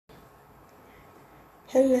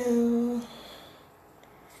Hello,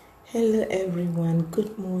 hello everyone.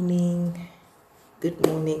 Good morning,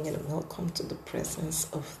 and welcome to the presence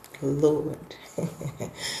of the Lord.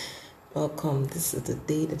 Welcome. This is the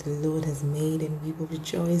day that the Lord has made, and we will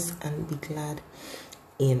rejoice and be glad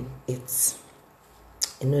in it.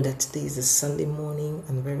 I know that today is a Sunday morning,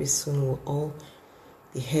 and very soon we'll all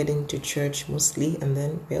be heading to church mostly, and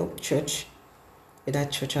then, church, whether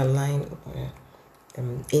church online or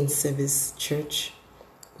in-service church.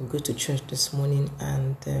 We'll go to church this morning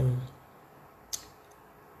and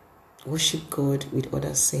worship God with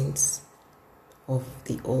other saints of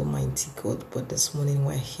the Almighty God. But this morning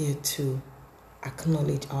we're here to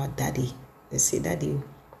acknowledge our Daddy. They say, Daddy,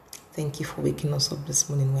 thank you for waking us up this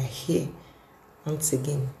morning. We're here once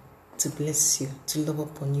again to bless you, to love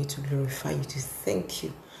upon you, to glorify you, to thank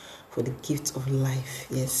you for the gift of life.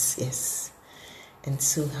 Yes. And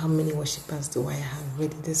so how many worshipers do I have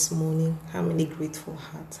ready this morning? How many grateful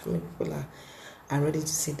hearts? How many people are ready to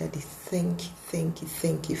say, Daddy, thank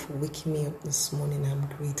you for waking me up this morning. I'm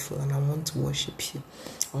grateful and I want to worship you.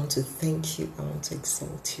 I want to thank you. I want to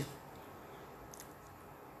exalt you.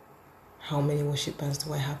 How many worshipers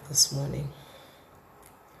do I have this morning?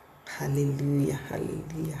 Hallelujah,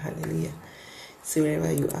 hallelujah, hallelujah. So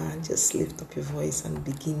wherever you are, just lift up your voice and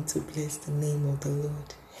begin to bless the name of the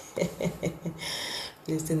Lord.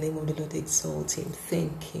 Bless the name of the Lord, exalt him,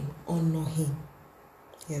 thank him, honor him.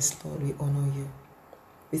 Yes, Lord, we honor you.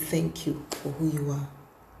 We thank you for who you are,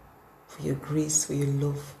 for your grace, for your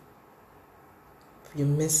love, for your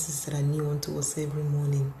mercies that are new unto us every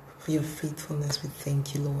morning, for your faithfulness. We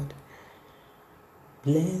thank you, Lord.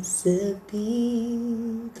 Blessed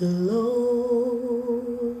be the Lord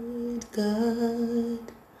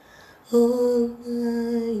God Almighty,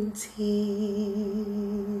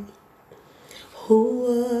 who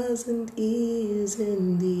was and is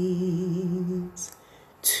and is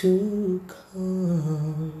to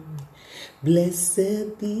come.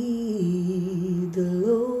 Blessed be the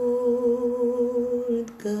Lord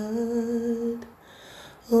God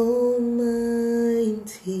Almighty,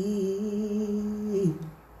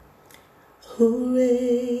 who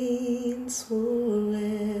reigns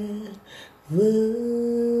forevermore.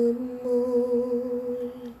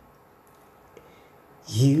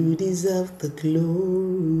 You deserve the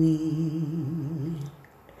glory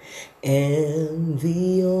and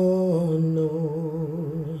the honor.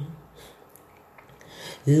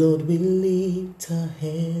 Lord, we lift our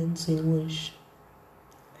hands in worship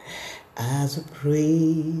as we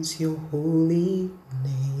praise your holy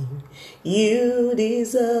name. You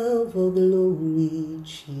deserve all glory,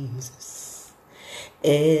 Jesus,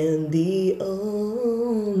 and the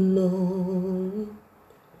honor.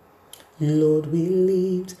 Lord, we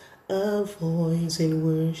lift our voice in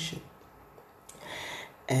worship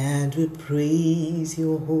and we praise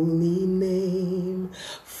your holy name,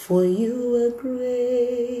 for you are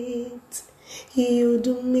great. You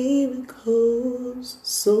do miracles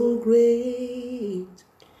so great.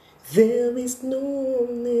 There is no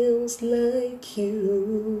one else like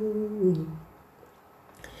you.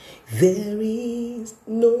 There is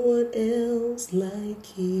no one else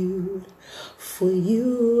like you, for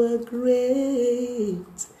you are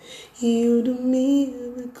great. You do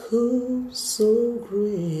miracles so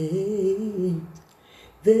great.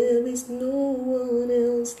 There is no one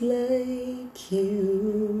else like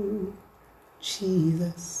you,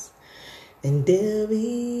 Jesus. And there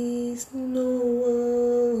is no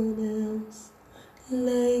one else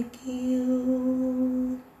like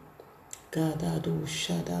you.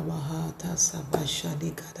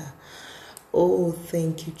 Oh,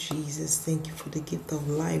 thank you, Jesus. Thank you for the gift of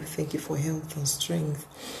life. Thank you for health and strength.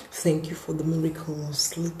 Thank you for the miracle of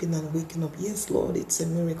sleeping and waking up. Yes, Lord, it's a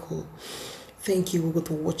miracle. Thank you, God,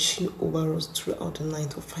 for watching over us throughout the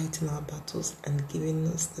night, for fighting our battles and giving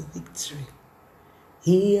us the victory.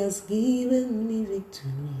 He has given me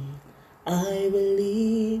victory. I will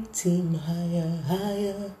lift him higher,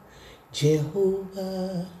 higher.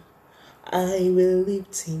 Jehovah, I will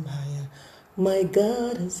lift him higher. My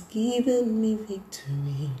God has given me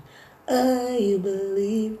victory. I will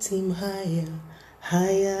lift him higher,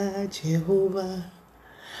 higher. Jehovah,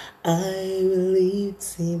 I will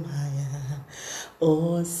lift him higher.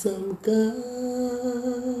 Awesome God,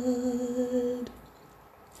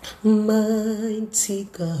 mighty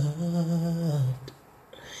God,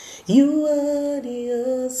 you are the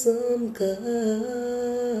awesome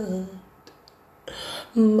God,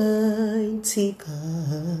 mighty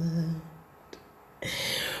God.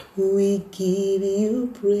 We give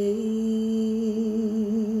you praise.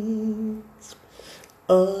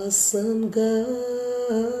 Awesome God,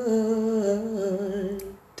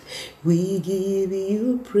 We give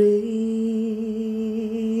you praise,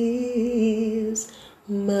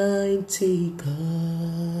 mighty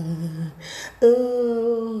God.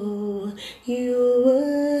 Oh, you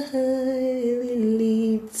are highly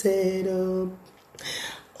lifted up,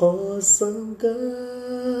 awesome God.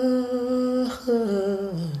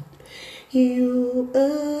 You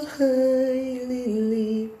are highly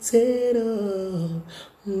lifted up,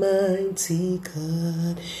 mighty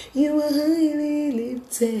God. You are highly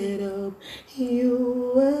lifted up.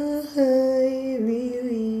 You are highly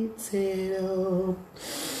lifted up,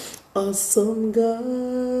 awesome God.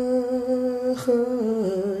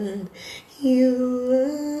 You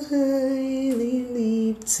are highly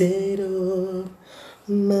lifted up,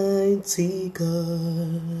 mighty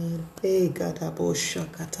God. Hey, Gadabosha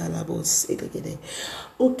Katalabos.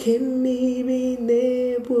 Okay, maybe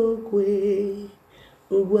nebokwe.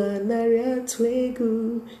 Ugwanaria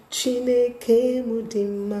twegu. Chineke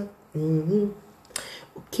mudima.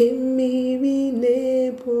 Okay, maybe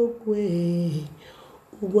nebokwe.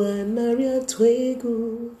 Ugwanaria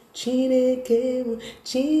twegu. Chineke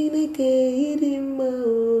idima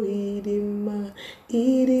o idima.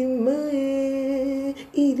 Idima.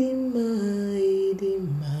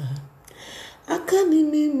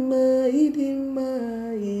 Akanimima idima.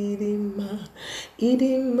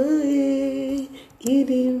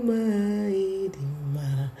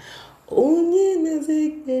 Onye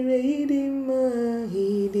nazekere idima.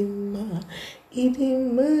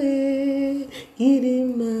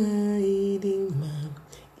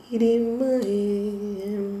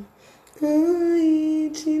 Ai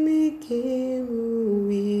Chineke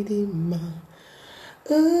mu idima.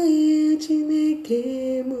 Ai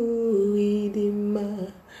Chineke mu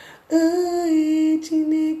idima. Ai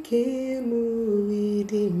Chineke mu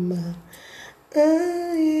idima.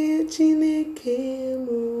 Ai Chineke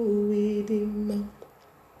mu idima.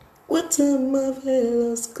 What a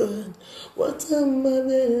marvelous God, what a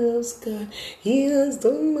marvelous God. He has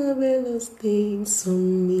done marvelous things for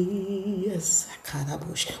me. Yes,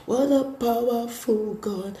 Karabush. What a powerful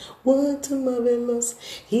God, what a marvelous.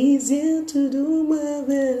 He's here to do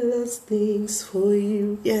marvelous things for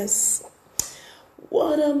you. Yes.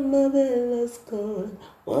 What a marvelous God,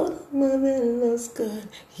 what a marvelous God.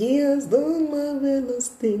 He has done marvelous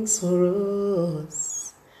things for us.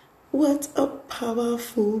 What a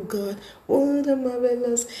powerful God, what a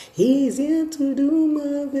marvelous. He's here to do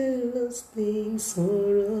marvelous things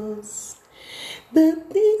for us. The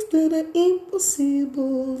things that are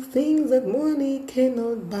impossible, things that money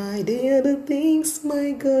cannot buy, they are the things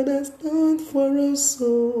my God has done for us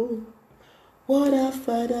all. What our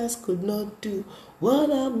fathers could not do,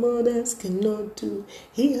 what our mothers cannot do,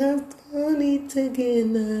 He has done it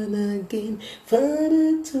again and again.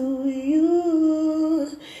 Father, to you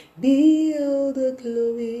be all the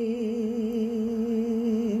glory,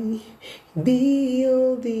 be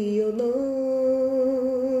all the honor,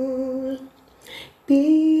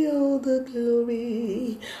 be all the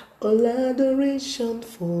glory, all adoration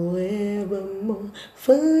forevermore.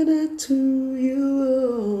 Father, to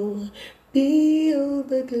you be all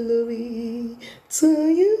the glory. To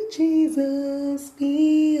you, Jesus,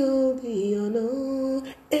 be all the honor.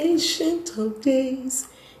 Ancient of days,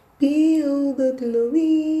 be all the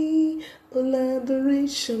glory, all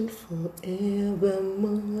adoration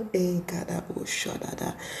forevermore.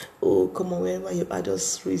 Oh, come on, wherever you are,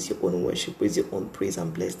 just raise your own worship, raise your own praise,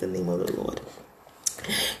 and bless the name of the Lord.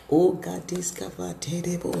 Oh, God, discover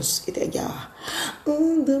terribles.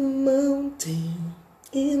 On the mountain,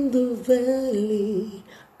 in the valley,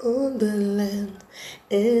 on the land,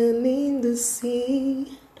 and in the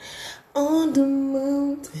sea. On the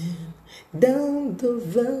mountain, down the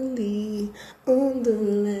valley, on the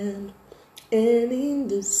land, and in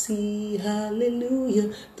the sea.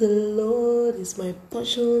 Hallelujah, the Lord is my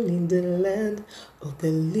portion in the land of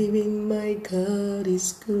the living. My God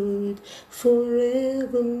is good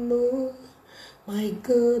forevermore. My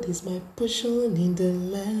God is my portion in the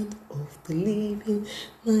land of the living.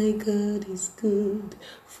 My God is good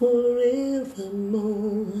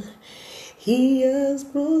forevermore. He has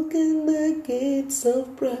broken the gates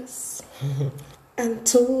of brass and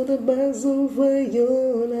tore the bars of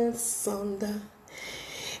iron asunder.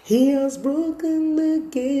 He has broken the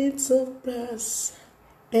gates of brass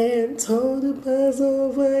and tore the bars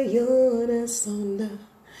of iron asunder.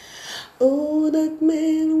 Oh, that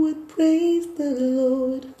man would praise the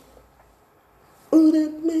Lord. Oh,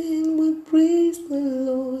 that man would praise the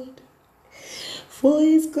Lord. For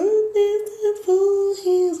His goodness and for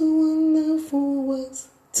His wonderful works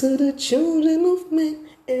to the children of men,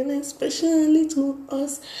 and especially to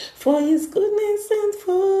us. For His goodness and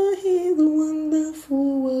for His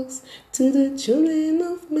wonderful works to the children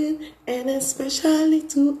of men, and especially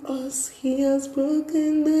to us. He has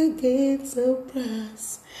broken the gates of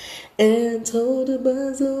brass and told the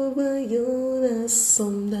bars of iron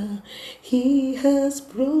asunder. He has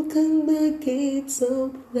broken the gates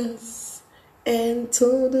of brass and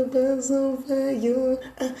told the bars of iron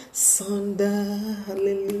asunder.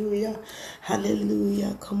 Hallelujah.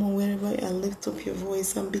 Hallelujah. Come on, wherever you are, lift up your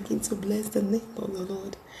voice and begin to bless the name of the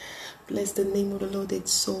Lord. Bless the name of the Lord,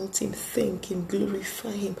 exalt him, thank him,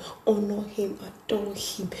 glorify him, honor him, adore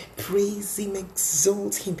him, praise him,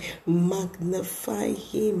 exalt him, magnify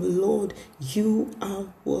him. Lord, you are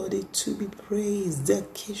worthy to be praised. The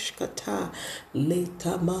Kishkata,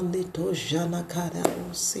 Leta Mandeto Janakada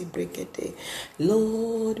Sebrekete.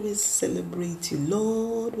 Lord, we celebrate you.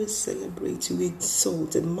 Lord, we celebrate you, we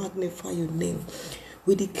exalt and magnify your name.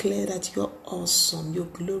 We declare that you're awesome, you're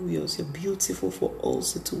glorious, you're beautiful for all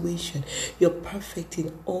situations. You're perfect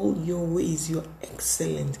in all your ways. You're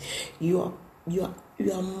excellent. You are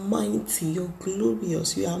mighty, you're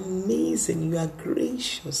glorious, you are amazing, you are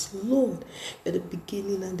gracious. Lord, you're the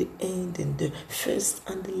beginning and the end, and the first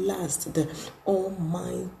and the last, the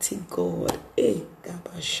Almighty God.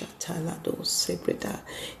 Gabashatalado sebreda,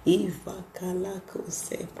 Iva Kalako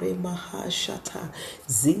sebre mahashata,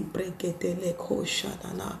 Zibregedele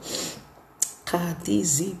koshadana.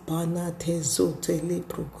 Kadizi bana tezotele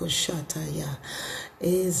prokoshataya,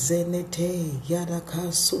 Ezenete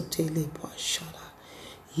yadaka sotele pashara.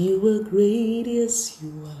 You are great, yes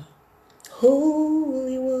you are,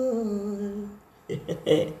 Holy One.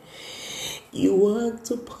 You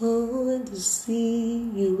walked upon the sea,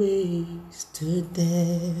 you raised the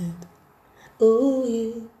dead. Oh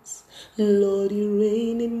yes, Lord, you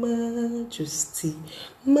reign in majesty,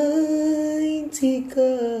 mighty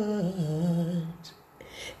God.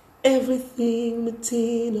 Everything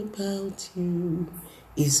written about you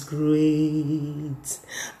is great.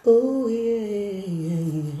 Oh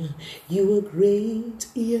yeah. You are great,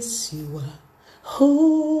 yes you are,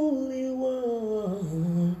 Holy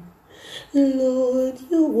One. Lord,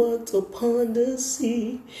 you walked upon the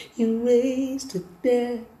sea, you raised the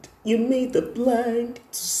dead, you made the blind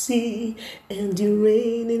to see, and you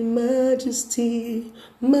reign in majesty,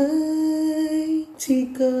 mighty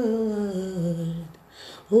God.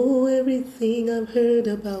 Oh, everything I've heard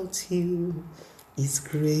about you is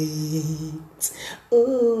great.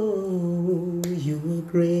 Oh, you are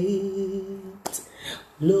great.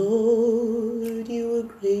 Lord, you are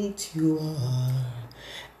great, you are.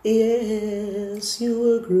 Yes,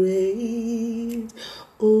 you are great.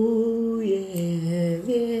 Oh,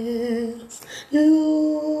 yes.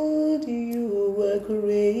 Lord, you are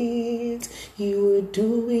great. You are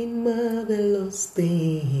doing marvelous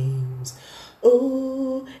things.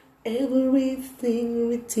 Oh, everything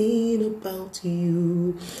written about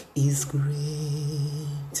you is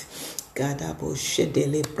great. Gadabo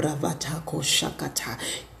shedele bravatako shakata.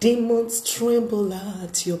 Demons tremble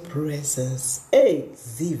at your presence. Hey,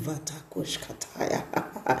 zivatako shkataya.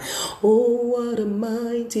 Oh, what a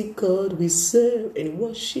mighty God we serve and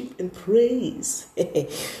worship and praise.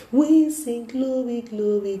 We sing glory,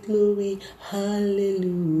 glory, glory,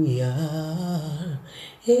 hallelujah.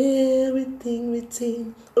 Everything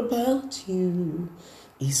written about you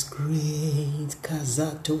is great.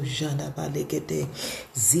 Kazato jana balegede,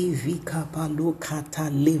 zivika palukata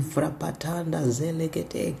livra batanda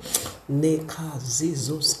zelegede, neka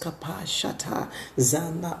zizos kapashata,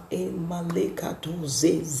 zana emaleka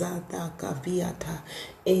doze zada kaviata,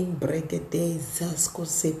 embregede zasko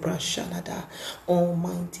sebrashanada.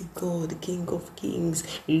 Almighty God, King of Kings,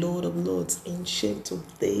 Lord of Lords, Ancient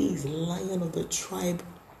of Days, Lion of the tribe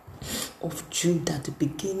of Judah, the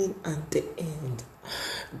beginning and the end,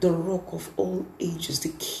 the rock of all ages,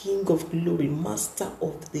 the King of glory, master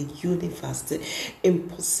of the universe, the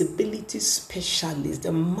impossibility specialist,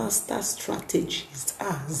 the master strategist,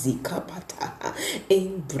 Zikapata,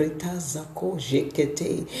 in Breta Zako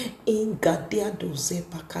Jekete, in Gadia Doze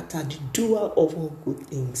Pakata, the doer of all good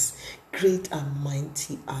things. Great and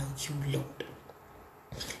mighty are you, Lord.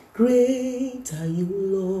 Great are you,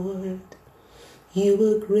 Lord. You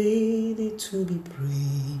are greatly to be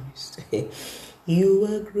praised. You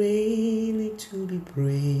are greatly to be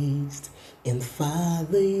praised. And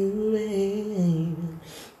Father, you reign.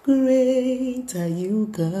 Great are you,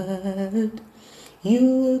 God.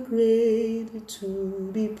 You are greatly to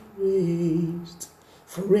be praised.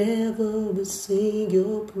 Forever we sing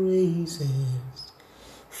your praises.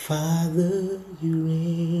 Father, you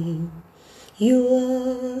reign. You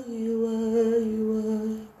are, you are, you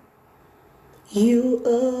are. You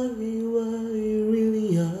are, you are, you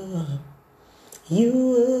really are. You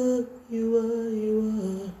are, you are, you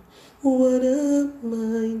are. What a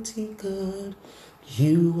mighty God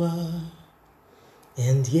you are.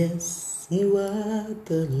 And yes, you are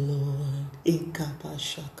the Lord.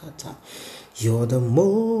 Ikabashakata. You're the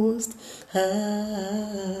most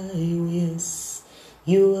high. Yes,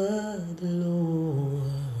 you are the Lord.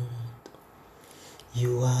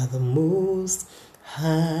 You are the most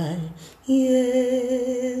high.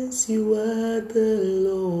 Yes, you are the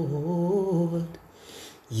Lord.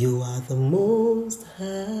 You are the most high.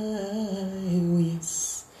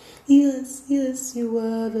 Yes, yes, yes, you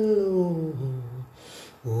are the Lord.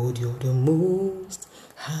 Oh, you're the most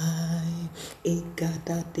high.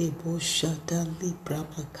 Egada de boshata libra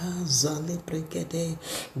bakaza lebregede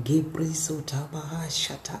gebriso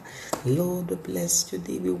shata. Lord, we bless you,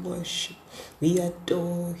 we worship, we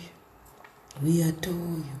adore you, we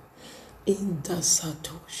adore you. In the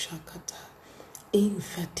sato shakata, in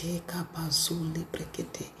fateka bazuli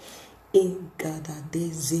bregede, in gada de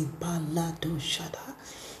zibalado shada.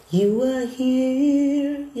 You are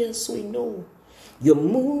here, yes, we know. You're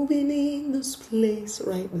moving in this place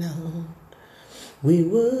right now. We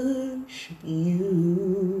worship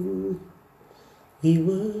you. We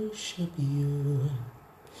worship you.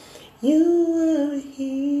 You are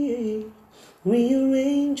here,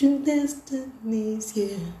 rearranging destinies,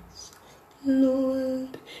 yes.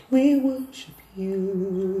 Lord, we worship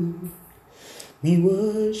you. We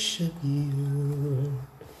worship you.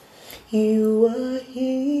 You are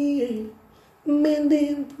here,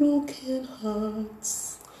 mending broken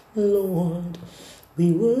hearts. Lord,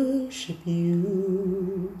 we worship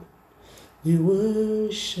you. We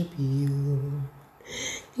worship you.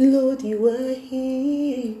 Lord, you are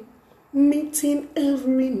here, meeting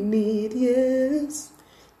every need. Yes,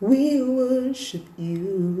 we worship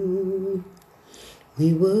you.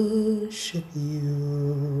 We worship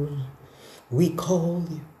you. We call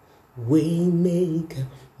you Waymaker,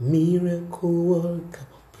 miracle worker,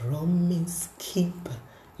 promise keeper,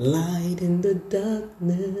 light in the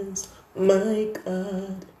darkness. My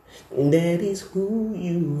God, that is who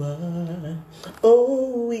you are.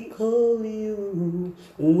 Oh, we call you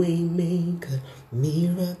Waymaker,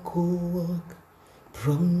 miracle worker,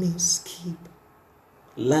 promise keeper,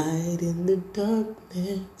 light in the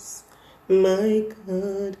darkness. My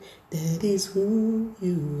God, that is who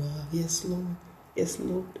you are. Yes, Lord. Yes,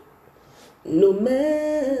 Lord. No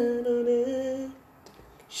man on earth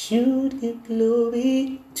should give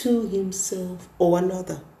glory to himself or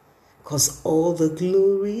another, because all the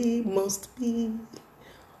glory must be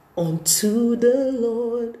unto the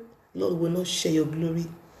Lord. Lord, will not share your glory.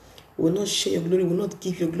 Will not share your glory. Will not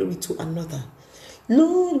give your glory to another.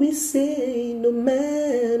 Lord, we say no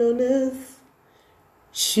man on earth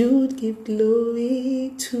should give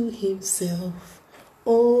glory to himself.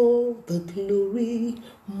 All the glory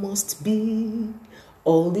must be,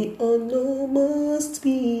 all the honor must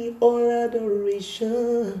be, all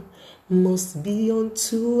adoration must be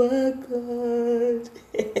unto our God.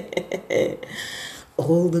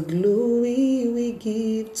 All the glory we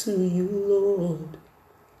give to you, Lord.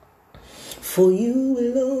 For you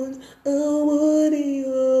alone are worthy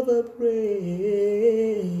of our praise.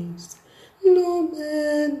 No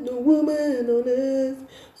man, no woman on earth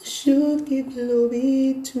should give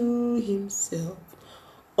glory to himself.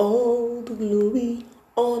 All the glory,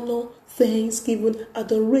 honor, thanksgiving,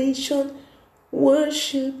 adoration,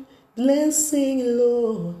 worship, blessing,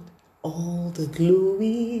 Lord. All the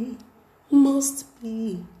glory must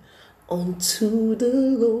be unto the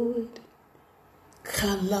Lord.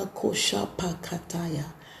 Kalakosha pakataya.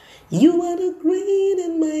 You are the great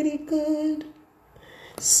and mighty God,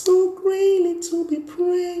 so greatly to be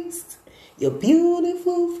praised. You're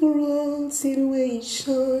beautiful for all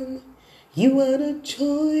situation. You are the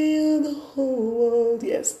joy of the whole world.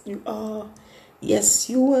 Yes, you are. Yes,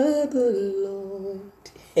 you are the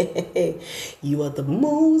Lord. You are the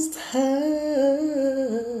most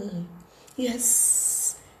high.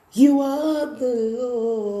 Yes, you are the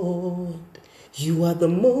Lord. You are the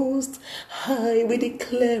most high. We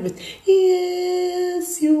declare it.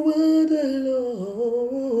 Yes, you are the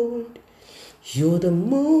Lord. You're the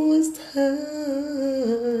most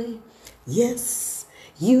high. Yes,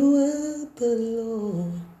 you are the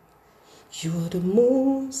Lord. You are the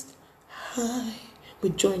most high. We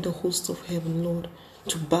join the host of heaven, Lord,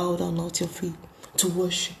 to bow down at your feet, to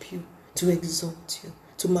worship you, to exalt you,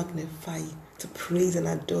 to magnify you, to praise and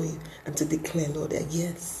adore you, and to declare, Lord, that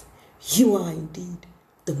yes, you are indeed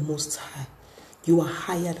the most high. You are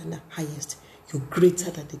higher than the highest. You're greater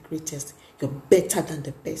than the greatest. You're better than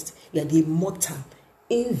the best. You're the immortal,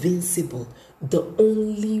 invincible, the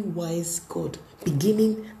only wise God,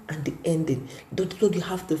 beginning and the ending. Lord, you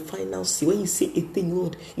have the final say. When you say a thing,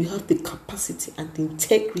 Lord, you have the capacity and the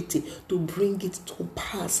integrity to bring it to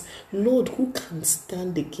pass. Lord, who can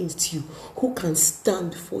stand against you? Who can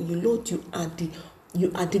stand for you? Lord, you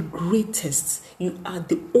are the greatest. You are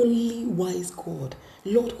the only wise God.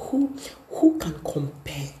 Lord, who can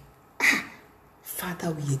compare?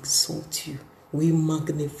 Father, we exalt you. We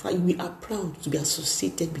magnify you. We are proud to be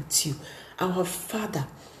associated with you. Our Father,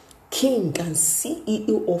 King and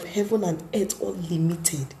CEO of heaven and earth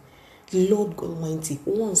unlimited. Lord God Almighty,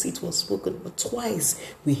 once it was spoken, but twice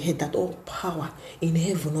we heard that all power in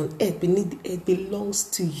heaven and earth beneath the earth belongs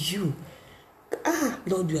to you.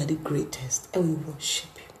 Lord, you are the greatest, and we worship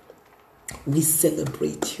you. We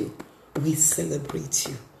celebrate you. We celebrate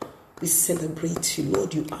you. We celebrate you.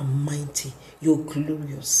 Lord, you are mighty. You're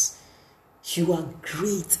glorious. You are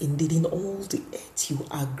great indeed. In all the earth, you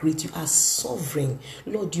are great. You are sovereign.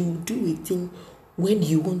 Lord, you do a thing when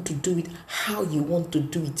you want to do it, how you want to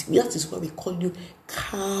do it. That is why we call you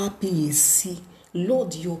KBC.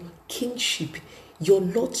 Lord, your kingship, your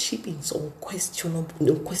lordship is unquestionable.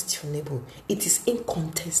 It is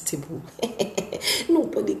incontestable.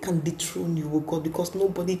 Nobody can dethrone you, oh God, because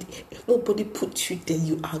nobody put you there.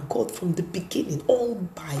 You are God from the beginning, all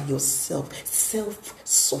by yourself,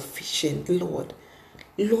 self-sufficient, Lord.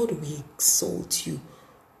 Lord, we exalt you.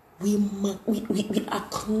 We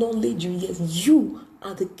acknowledge you. Yes, you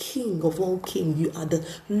are the King of all kings. You are the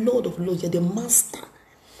Lord of lords. You are the Master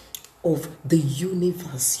of the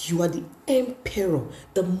universe. You are the Emperor,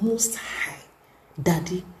 the Most High.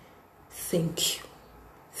 Daddy, thank you.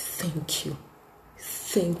 Thank you.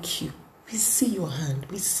 Thank you. We see your hand.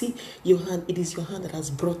 We see your hand. It is your hand that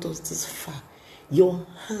has brought us this far. Your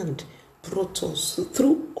hand brought us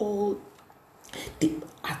through all the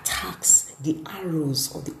attacks, the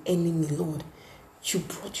arrows of the enemy, Lord. You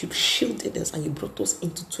shielded us and you brought us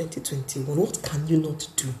into 2021. What can you not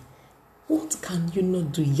do? What can you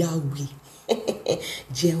not do, Yahweh?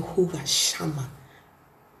 Jehovah Shammah,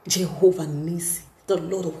 Jehovah Nisi, the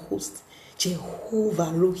Lord of hosts,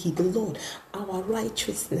 Jehovah Rohi, the Lord, our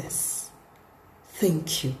righteousness.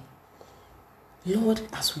 Thank you. Lord,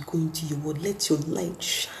 as we go into your word, let your light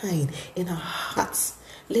shine in our hearts.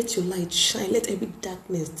 Let your light shine. Let every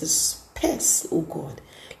darkness disperse, oh God.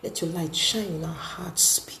 Let your light shine in our hearts.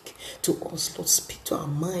 Speak to us, Lord. Speak to our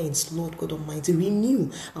minds, Lord God Almighty. Renew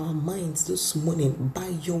our minds this morning by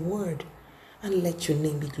your word. And let your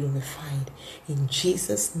name be glorified. In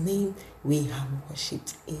Jesus' name we have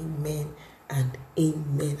worshipped. Amen and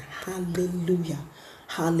amen. Hallelujah.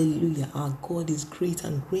 Hallelujah. Our God is great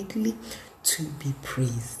and greatly to be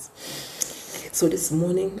praised. So this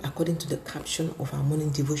morning, according to the caption of our morning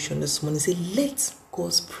devotion this morning, say, let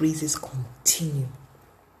God's praises continue.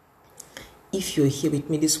 If you're here with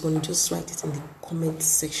me this morning, just write it in the comment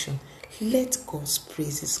section. Let God's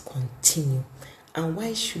praises continue. And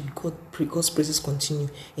why should God's praises continue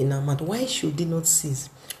in our mouth? Why should they not cease?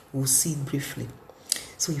 We'll see it briefly.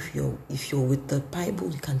 So if you're with the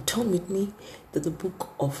Bible, you can turn with me to the book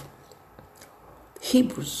of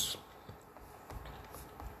Hebrews.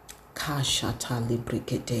 Kashata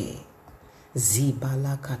librikete,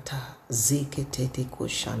 zibalakata, zikete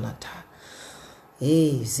koshanata,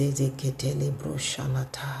 zezekete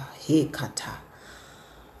libroshanata, hekata.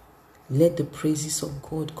 Let the praises of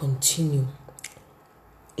God continue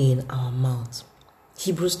in our mouths.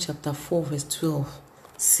 Hebrews chapter 4 verse 12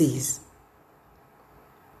 says,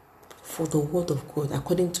 for the word of God,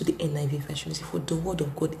 according to the NIV version, for the word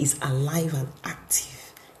of God is alive and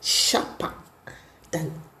active, sharper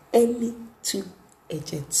than any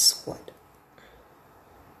two-edged sword.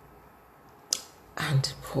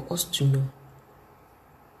 And for us to know,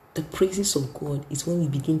 the praises of God is when we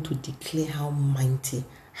begin to declare how mighty,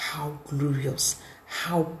 how glorious,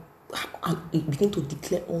 and we begin to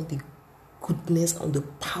declare all the goodness and the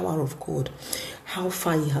power of God, how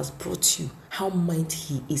far He has brought you, how mighty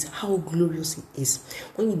He is, how glorious He is.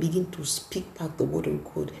 When you begin to speak back the word of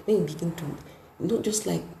God, when you begin to, not just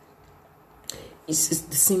like, it's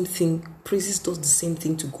the same thing. Praises does the same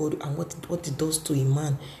thing to God and what it does to a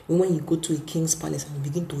man. When you go to a king's palace and you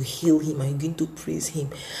begin to hail him and you begin to praise him,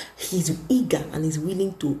 he's eager and is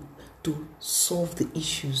willing to solve the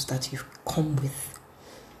issues that you've come with.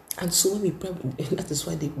 And so when we pray, that is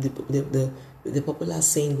why the popular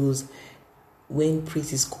saying goes, when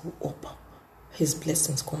praises go up, His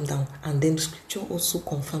blessings come down. And then scripture also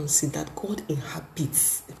confirms that God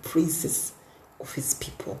inhabits the praises of His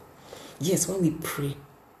people. Yes, when we pray,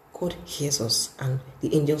 God hears us and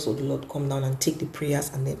the angels of the Lord come down and take the prayers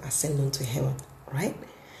and then ascend unto heaven, right?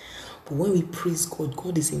 But when we praise God,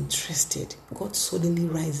 God is interested. God suddenly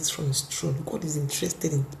rises from his throne. God is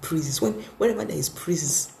interested in praises. Whenever there is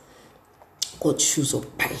praises, God shows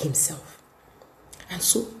up by himself. And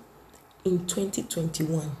so, in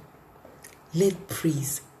 2021, let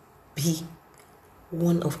praise be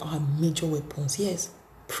one of our major weapons. Yes,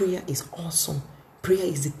 prayer is awesome. Prayer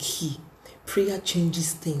is the key. Prayer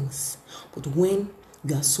changes things. But when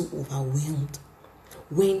you are so overwhelmed,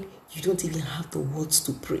 when you don't even have the words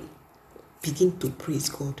to pray, begin to praise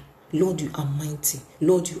God. Lord, you are mighty.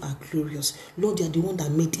 Lord, you are glorious. Lord, you are the one that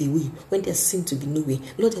made a way when there seemed to be no way.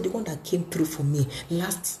 Lord, you are the one that came through for me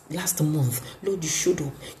last month. Lord, you showed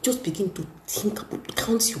up. Just begin to think about,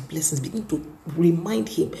 count your blessings. Begin to remind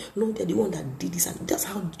him, Lord, you are the one that did this. And that's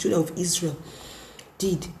how the children of Israel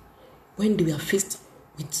did when they were faced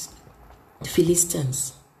with the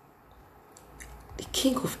Philistines. The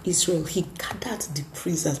king of Israel, he gathered the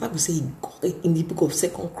praisers. Bible says in the book of 2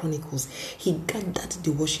 Chronicles, he gathered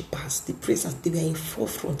the worshippers, the praisers. They were in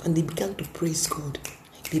forefront and they began to praise God.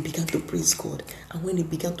 They began to praise God. And when they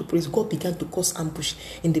began to praise, God began to cause ambush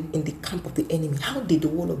in the camp of the enemy. How did the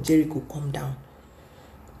wall of Jericho come down?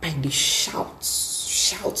 By the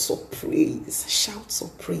shouts of praise. Shouts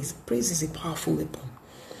of praise. Praise is a powerful weapon.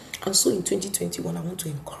 And so in 2021, I want to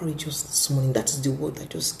encourage us this morning. That is the word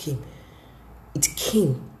that just came. It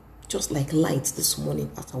came just like light this morning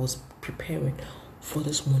as I was preparing for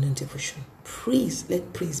this morning devotion. Praise,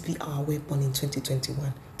 let praise be our weapon in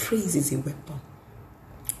 2021. Praise is a weapon.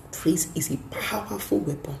 Praise is a powerful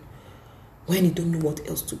weapon. When you don't know what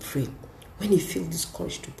else to pray, when you feel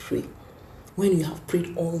discouraged to pray, when you have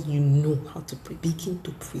prayed all you know how to pray, begin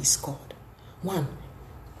to praise God. One,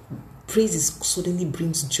 praise suddenly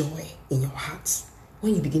brings joy in your hearts.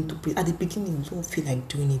 When you begin to pray, at the beginning you don't feel like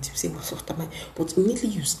doing it. You say, what's after my? But immediately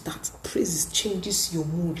you start, praises changes your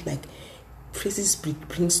mood. Like praises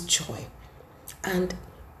brings joy. And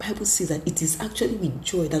Bible says that it is actually with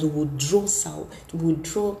joy that we will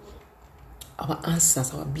draw our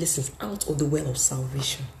answers, our blessings out of the well of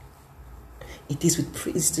salvation. It is with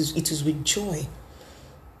praise, it is with joy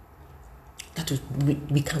that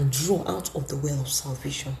we can draw out of the well of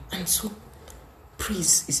salvation. And so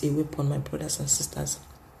praise is a weapon, my brothers and sisters.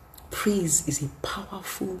 Praise is a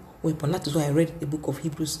powerful weapon. That is why I read the book of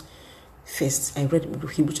Hebrews first. I read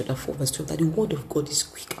Hebrews chapter 4 verse 12, that the word of God is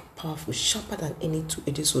quick and powerful, sharper than any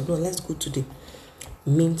two-edged sword. No, let's go to the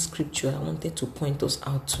main scripture I wanted to point us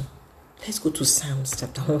out to. Let's go to Psalms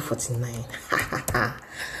chapter 149.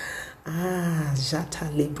 Jata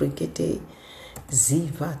lebregete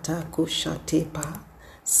zivata koshatepa.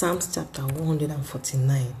 Psalms chapter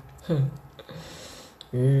 149.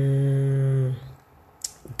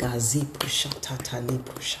 Gazi pushatata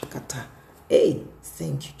lipushakata. Hey,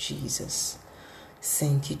 thank you, Jesus.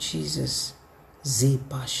 Thank you, Jesus.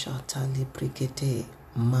 Zebashata librigete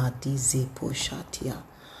madi zepushatia.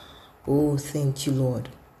 Oh, thank you, Lord.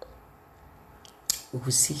 We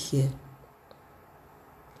will see here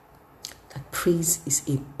that praise is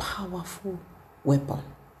a powerful weapon.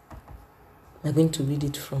 We're going to read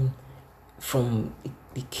it from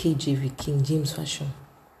the KJV, King James Version.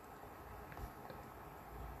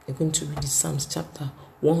 We're going to read the Psalms chapter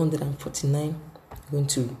 149. We're going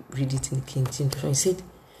to read it in the King James Version. It said,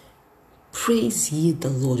 praise ye the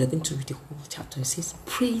Lord. We're going to read the whole chapter. It says,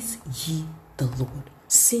 praise ye the Lord.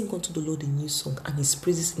 Sing unto the Lord a new song and his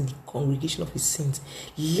praises in the congregation of his saints.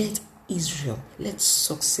 Let Israel, let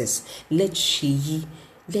Success, let Sheyi,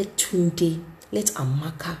 let Tunde, let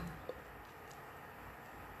Amaka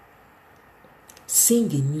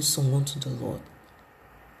sing a new song unto the Lord.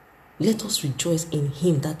 Let us rejoice in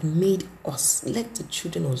him that made us. Let the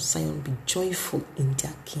children of Zion be joyful in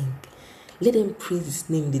their King. Let them praise his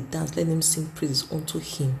name, they dance. Let them sing praises unto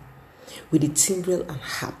him with the timbrel and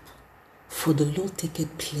harp. For the Lord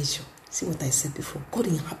taketh pleasure. See what I said before. God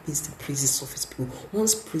inhabits the praises of his people.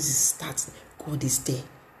 Once praises starts, God is there.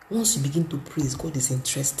 Once you begin to praise, God is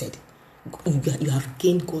interested. You have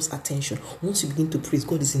gained God's attention. Once you begin to praise,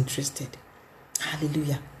 God is interested.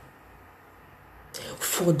 Hallelujah.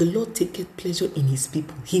 For the Lord taketh pleasure in his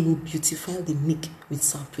people. He will beautify the meek with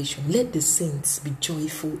salvation. Let the saints be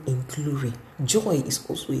joyful in glory. Joy is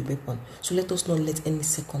also a weapon. So let us not let any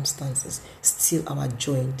circumstances steal our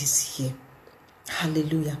joy this year.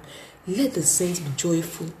 Hallelujah. Let the saints be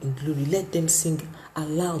joyful in glory. Let them sing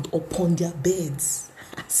aloud upon their beds.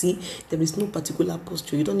 See, there is no particular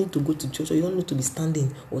posture. You don't need to go to church, or you don't need to be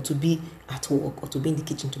standing, or to be at work, or to be in the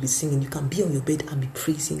kitchen to be singing. You can be on your bed and be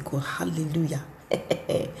praising God. Hallelujah.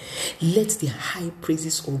 Let the high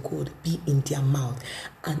praises of God be in their mouth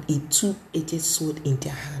and a two-edged sword in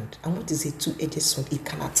their hand. And what is a two-edged sword? It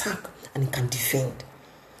can attack and it can defend.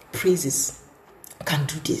 Praises can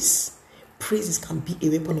do this. Praises can be a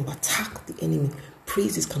weapon of attack the enemy.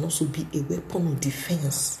 Praises can also be a weapon of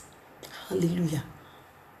defense. Hallelujah.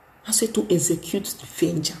 I said to execute the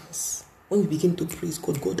vengeance. When you begin to praise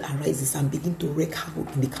God, God arises and begin to wreak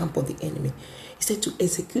havoc in the camp of the enemy. He said to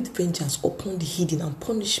execute vengeance upon the hidden and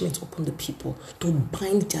punishment upon the people, to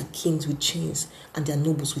bind their kings with chains and their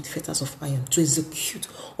nobles with fetters of iron, to execute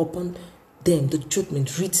upon them the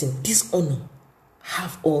judgment written, dishonor.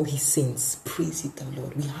 Have all his saints. Praise it, the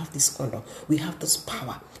Lord. We have this honor. We have this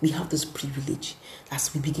power. We have this privilege.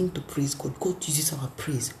 As we begin to praise God, God uses our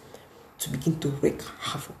praise to begin to wreak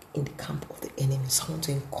havoc in the camp of the enemy. So I want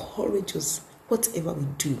to encourage us, whatever we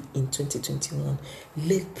do in 2021,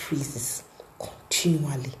 let praises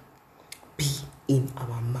continually be in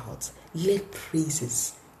our mouths. Let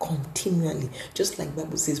praises continually, just like the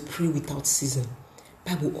Bible says, pray without ceasing.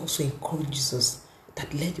 The Bible also encourages us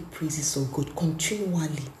that let the praises of God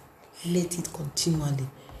continually, let it continually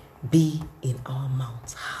be in our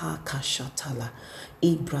mouths.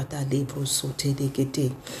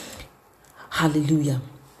 Hallelujah.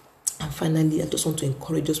 And finally, I just want to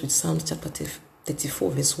encourage us with Psalms chapter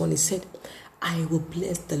 34, verse 1. He said, I will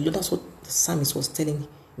bless the Lord. That's what the psalmist was saying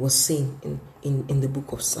in the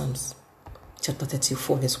book of Psalms, chapter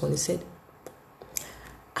 34, verse 1. He said,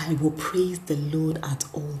 I will praise the Lord at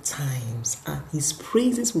all times, and his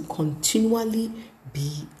praises will continually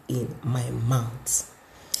be in my mouth.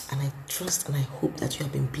 And I trust and I hope that you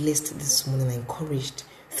have been blessed this morning and encouraged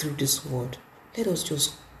through this word. Let us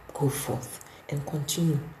just go forth and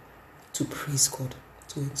continue to praise God,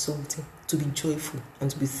 to exalt him, to be joyful and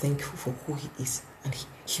to be thankful for who he is. And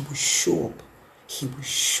he will show up. He will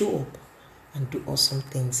show up and do awesome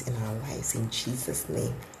things in our lives in Jesus'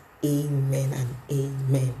 name. Amen and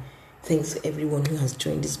amen. Thanks to everyone who has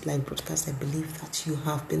joined this live broadcast. I believe that you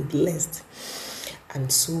have been blessed.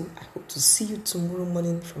 And so I hope to see you tomorrow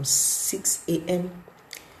morning from 6 a.m.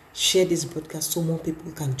 Share this broadcast so more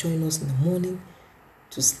people can join us in the morning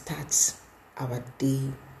to start our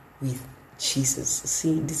day with Jesus.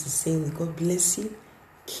 See, this is saying, may God bless you,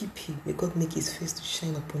 keep you. May God make his face to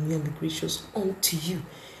shine upon you and be gracious unto you.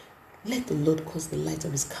 Let the Lord cause the light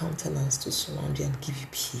of his countenance to surround you and give you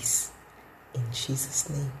peace. In Jesus'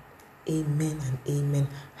 name, amen and amen.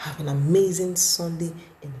 Have an amazing Sunday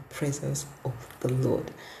in the presence of the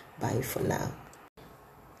Lord. Bye for now.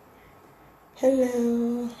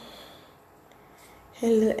 Hello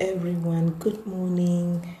everyone. Good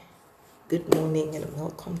morning and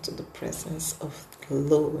welcome to the presence of the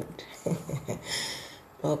Lord.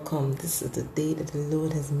 Welcome. This is the day that the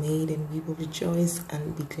Lord has made, and we will rejoice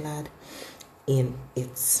and be glad in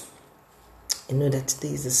it. I know that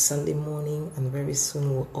today is a Sunday morning, and very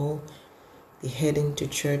soon we'll all be heading to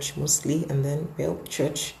church mostly, and then,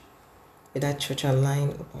 church, whether church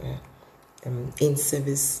online or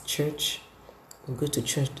in-service church. We'll go to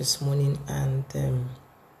church this morning and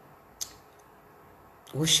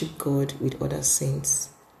worship God with other saints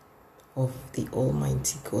of the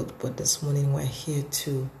Almighty God. But this morning we're here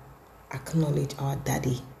to acknowledge our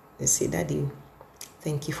daddy. They say, Daddy,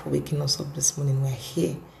 thank you for waking us up this morning. We're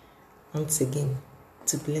here once again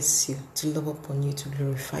to bless you, to love upon you, to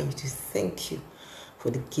glorify you, to thank you for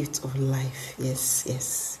the gift of life.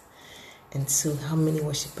 Yes. And so how many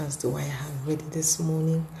worshipers do I have ready this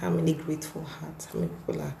morning? How many grateful hearts? How many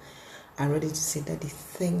people are ready to say, Daddy,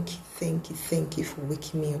 thank you for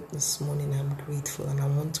waking me up this morning. I'm grateful and I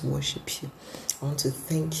want to worship you. I want to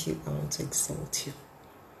thank you. I want to exalt you.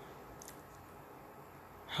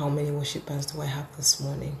 How many worshipers do I have this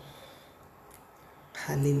morning?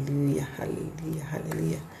 Hallelujah.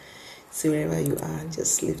 So wherever you are,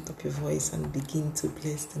 just lift up your voice and begin to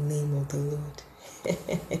bless the name of the Lord.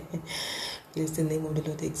 Bless the name of the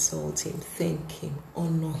Lord, exalt him, thank him,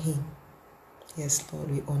 honor him. Yes,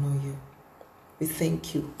 Lord, we honor you. We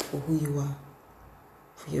thank you for who you are,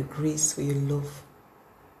 for your grace, for your love,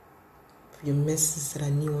 for your mercies that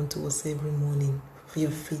are new unto us every morning, for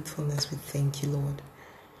your faithfulness. We thank you, Lord.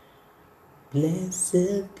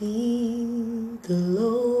 Blessed be the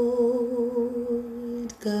Lord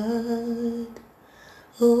God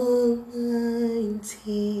Almighty,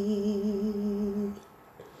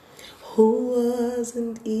 who was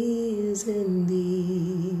and is and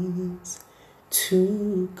is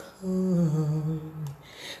to come.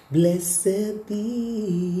 Blessed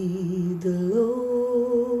be the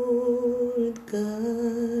Lord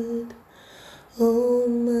God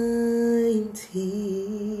Almighty,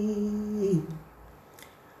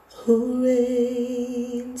 who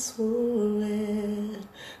reigns forevermore.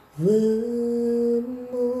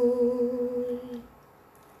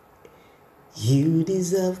 You deserve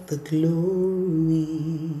deserve the glory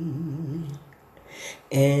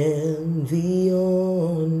and the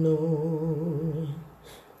honor.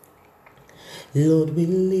 Lord, we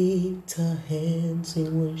lift our hands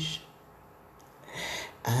in worship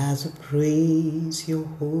as we praise your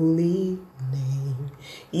holy name.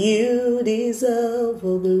 You deserve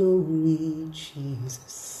all glory,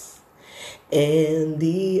 Jesus, and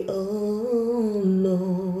the honor.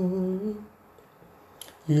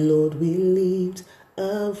 Lord, we lift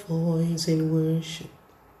our voice in worship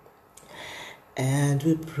and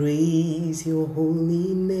we praise your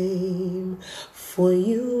holy name. For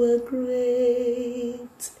you are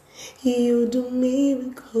great, you do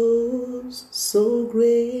miracles so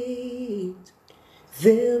great.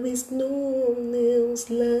 There is no one else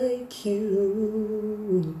like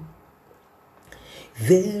you.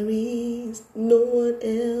 There is no one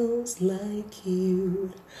else like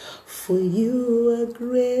you. For you are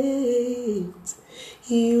great,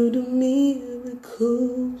 you do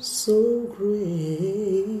miracles so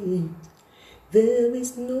great. There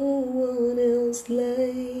is no one else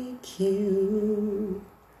like you,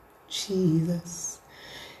 Jesus.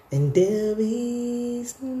 And there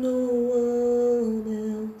is no one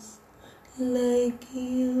else like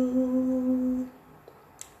you.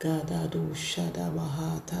 Gadadu Shada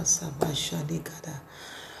Mahata Sabashadi Gada.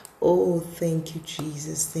 Oh, thank you,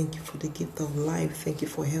 Jesus. Thank you for the gift of life. Thank you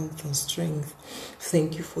for health and strength.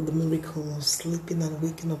 Thank you for the miracle of sleeping and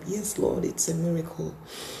waking up. Yes, Lord, it's a miracle.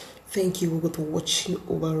 Thank you, God, for watching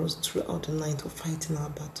over us throughout the night, for fighting our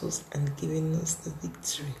battles and giving us the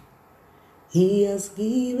victory. He has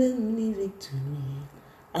given me victory.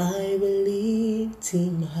 I will lift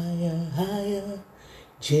him higher, higher.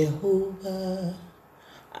 Jehovah,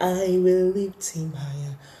 I will lift him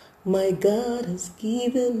higher. My God has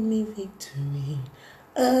given me victory.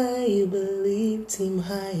 I will lift him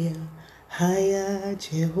higher, higher.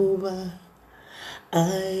 Jehovah,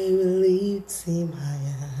 I will lift him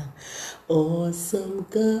higher. Awesome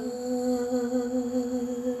God,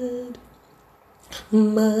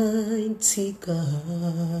 mighty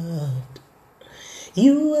God,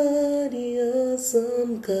 you are the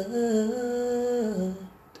awesome God,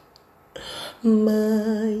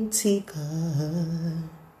 mighty God.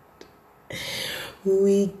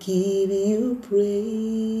 We give you praise,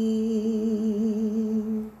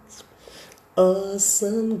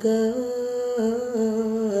 awesome God.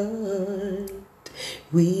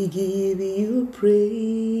 We give you praise,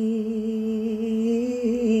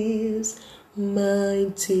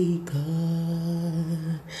 mighty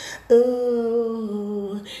God.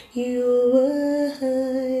 Oh, you are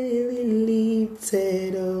highly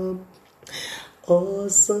lifted up,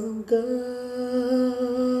 awesome God.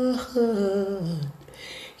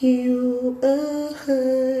 You are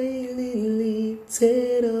highly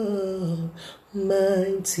lifted up,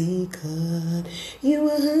 mighty God. You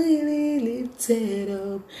are highly lifted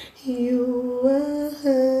up. You are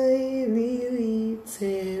highly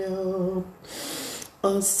lifted up,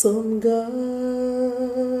 awesome God.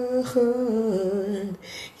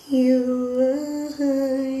 You are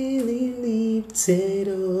highly lifted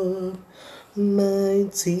up,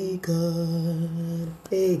 mighty God.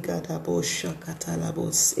 Hey, God, abosha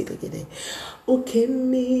katalabo sigede. Okay,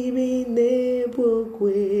 maybe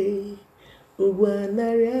nebokwe.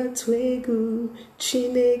 Ugwanaria twegu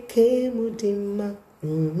Chineke mudima.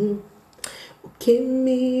 Okay,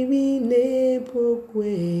 maybe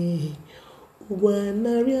nebokwe.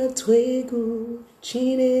 Ugwanaria twegu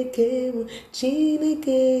Chineke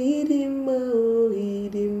idima o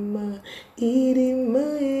idima idima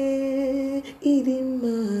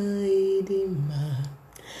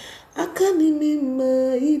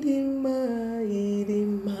akanimima idima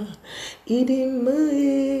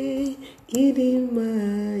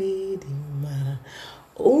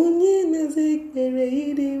onye nazikere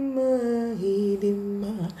idima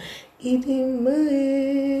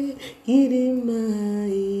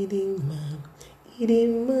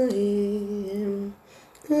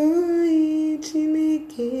Aye,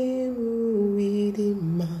 Chineke mu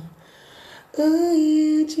idima.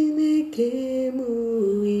 Aye, Chineke mu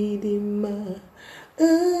idima.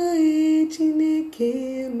 Aye, Chineke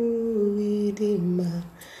mu idima.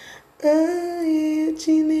 Aye,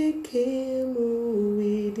 Chineke mu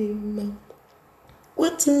idima.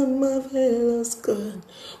 What a marvelous God,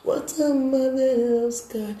 what a marvelous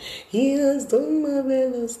God. He has done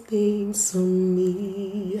marvelous things on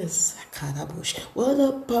me. Yes, Karabush. What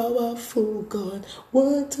a powerful God,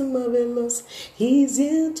 what a marvelous. He's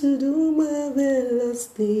here to do marvelous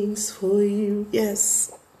things for you.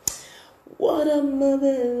 Yes. What a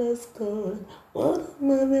marvelous God, What a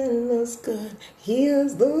marvelous God. He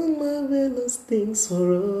has done marvelous things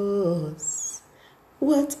for us.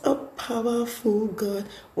 What a powerful God.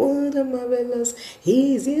 What a marvelous.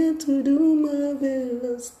 He's here to do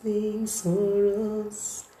marvelous things for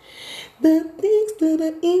us. The things that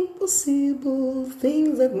are impossible,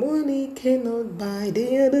 things that money cannot buy,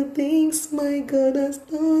 they are the things my God has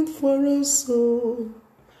done for us. So,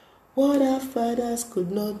 what our fathers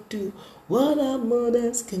could not do, what our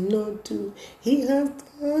mothers cannot do, He has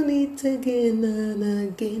done it again and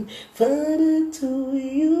again. Father, to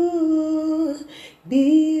you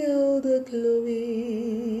be all the glory,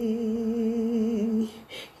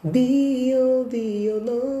 be all the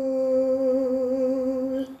honor,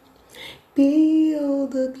 be all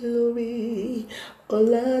the glory,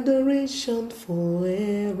 all adoration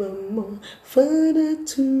forevermore. Father,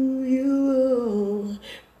 to you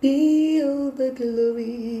be all the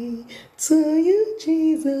glory. To you,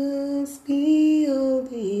 Jesus, be all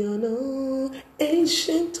the honor.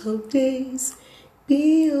 Ancient of days,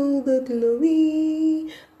 be all the glory,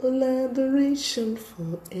 all adoration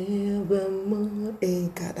forevermore.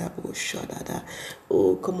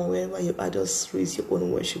 Oh, come on, wherever you are, just raise your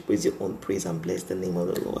own worship, raise your own praise, and bless the name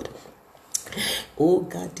of the Lord. Oh,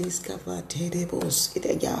 God, discover terribles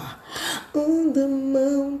on the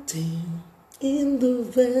mountain, in the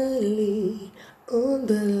valley, on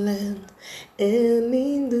the land, and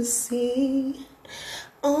in the sea.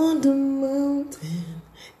 On the mountain,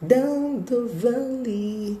 down the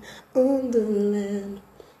valley, on the land,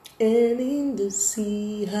 and in the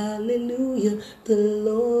sea. Hallelujah. The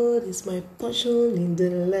Lord is my portion in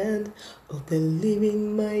the land of the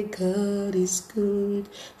living. My God is good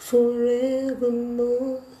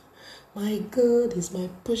forevermore. My God is my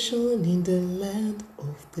portion in the land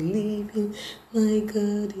of the living. My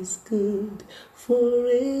God is good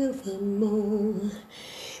forevermore.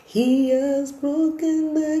 He has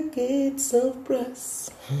broken the gates of brass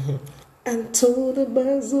and tore the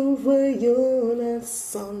bars of iron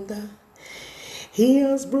asunder. He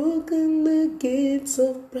has broken the gates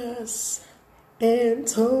of brass and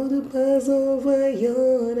tore the bars of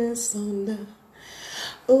iron asunder.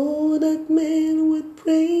 Oh, that man would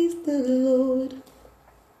praise the Lord.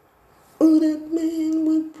 Oh, that man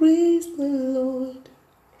would praise the Lord.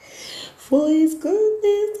 For His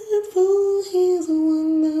goodness and for His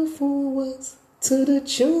wonderful works to the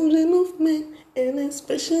children of men, and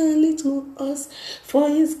especially to us. For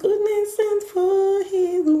His goodness and for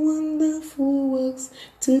His wonderful works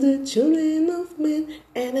to the children of men,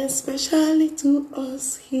 and especially to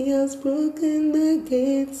us. He has broken the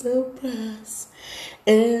gates of brass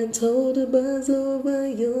and tore the bars of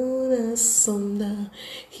iron asunder.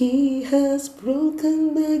 He has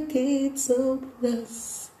broken the gates of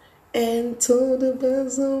brass and tore the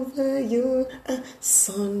bars of iron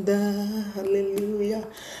asunder. Hallelujah.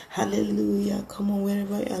 Hallelujah. Come on,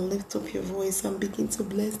 wherever you are, lift up your voice and begin to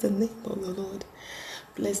bless the name of the Lord.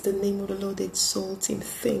 Bless the name of the Lord, exalt Him,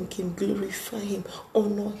 thank Him, glorify Him,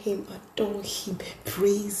 honor Him, adore Him,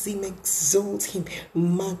 praise Him, exalt Him,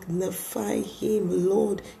 magnify Him.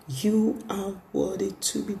 Lord, You are worthy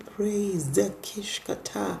to be praised.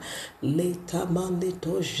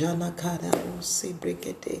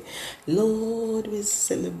 Lord, we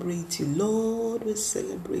celebrate You. Lord, we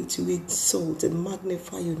celebrate You. We exalt and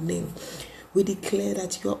magnify Your name. We declare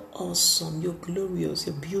that You're awesome, You're glorious,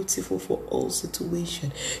 You're beautiful for all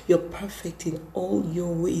situations. You're perfect in all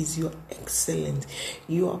Your ways. You're excellent.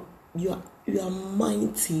 You are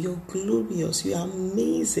mighty. You're glorious. You are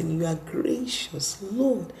amazing. You are gracious.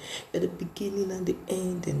 Lord, You're the beginning and the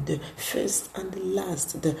end, and the first and the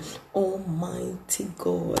last, the Almighty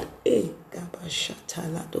God.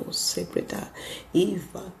 Gabashatalado sebreda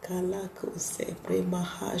Iva Kalako sebre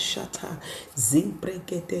mahashata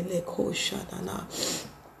zibregedele koshadana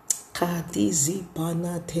Kadizi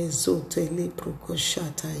banate zotele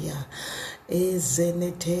prokoshata ya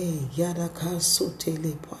ezenete yadaka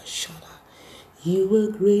sotele pashara. You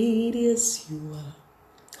are great, yes You are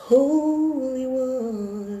Holy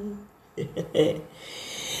One.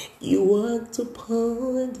 You walked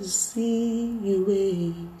upon the sea, You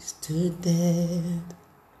raised the dead.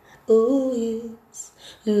 Oh yes,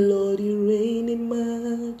 Lord, You reign in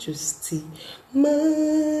majesty,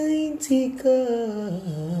 mighty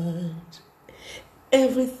God.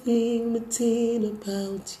 Everything written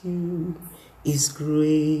about You is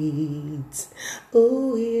great.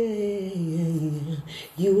 Oh yeah.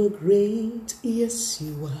 You are great, yes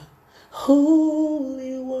You are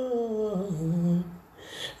Holy One.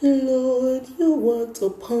 Lord, You walked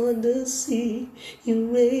upon the sea,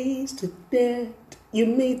 You raised the dead. You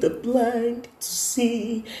made the blind to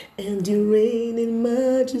see, and you reign in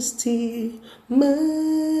majesty,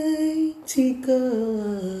 mighty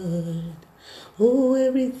God. Oh,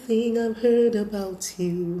 everything I've heard about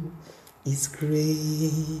you is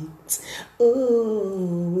great.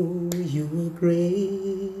 Oh, you are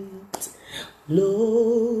great.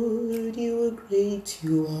 Lord, you are great,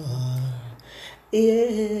 you are.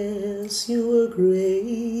 Yes, you are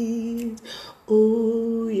great.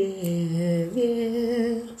 Oh, yes.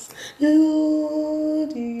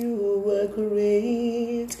 Lord, you are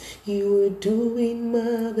great. You are doing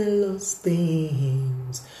marvelous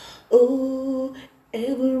things. Oh,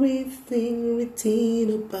 everything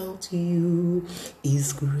written about you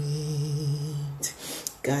is great.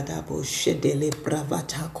 Gadabo shedele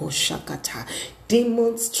bravatako shakata.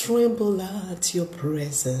 Demons tremble at your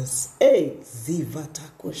presence. Hey,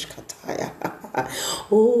 zivatako shkataya.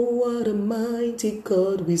 Oh, what a mighty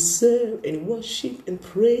God we serve and worship and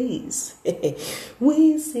praise.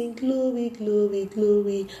 We sing glory, glory,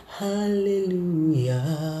 glory, hallelujah.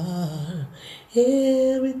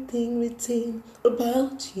 Everything written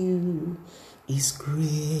about you is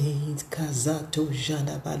great. Kazato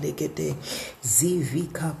jana balegete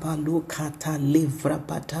zivika palukata livra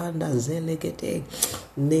patanda zelegete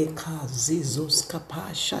neka zizos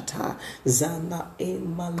kapashata zana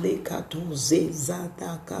emaleka to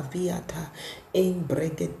zezada kaviata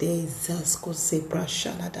embregede zasko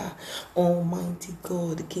sebrashanada. Almighty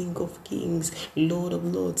God, King of Kings, Lord of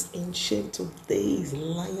Lords, Ancient of Days,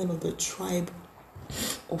 Lion of the tribe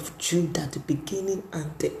of Judah, the beginning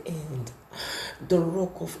and the end, the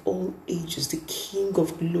Rock of all ages, the King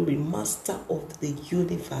of glory, Master of the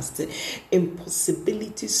universe, the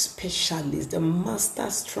impossibility specialist, the master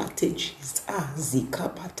strategist,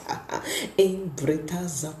 Zikapata, in Breta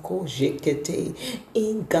Zako Jekete,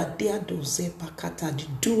 in Gadia Doze Pakata, the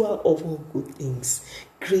doer of all good things.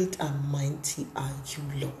 Great and mighty are you,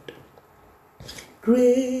 Lord.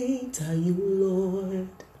 Great are you, Lord.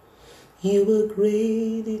 You are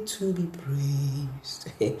greatly to be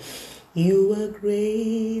praised. You are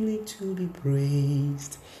greatly to be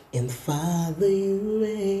praised. And Father, you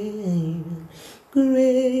reign.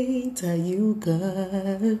 Great are you,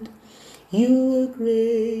 God. You are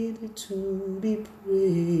greatly to be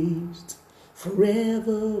praised.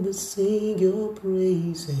 Forever we sing your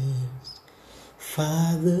praises.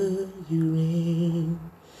 Father, you reign.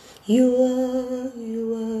 You are,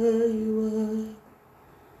 you are, you are.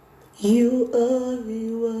 You are,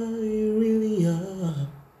 you are, you really are.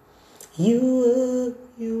 You are,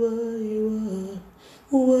 you are, you are.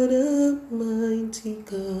 What a mighty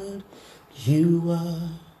God you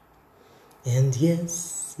are. And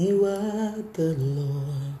yes, you are the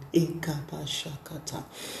Lord. Ikapashakata.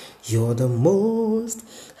 You're the most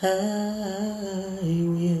high.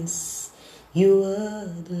 Yes, you are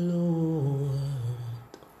the Lord.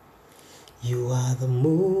 You are the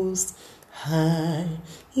most high.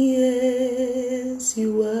 Yes,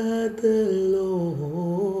 you are the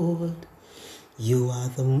Lord. You are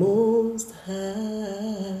the most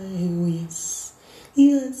high. Yes,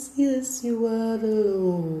 yes, yes, you are the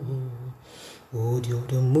Lord. Oh, you're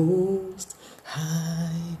the most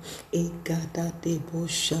high. Egada de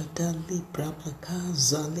boshata libra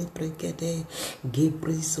bakaza libregede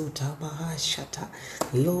gibriso shata.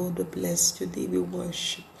 Lord, we bless you, we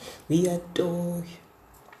worship, we adore you.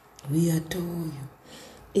 We adore you.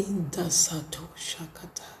 In the Sato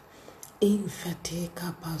Shakata. In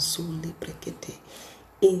Fateka Bazuli Brekete.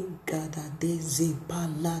 In Gada Dezi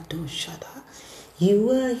Balado Shada.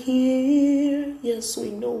 You are here. Yes,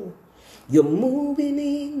 we know. You're moving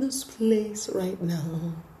in this place right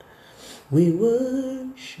now. We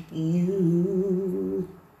worship you.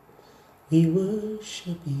 We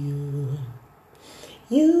worship you.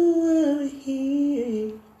 You are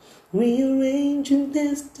here. Rearranging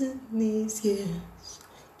destinies, yes.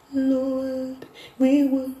 Lord, we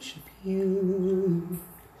worship you.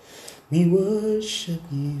 We worship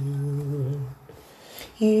you.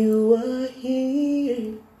 You are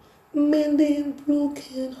here, mending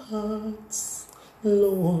broken hearts.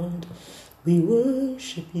 Lord, we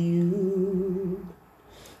worship you.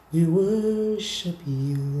 We worship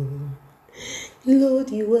you.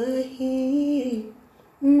 Lord, you are here,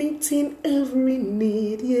 meeting every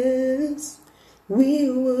need, yes.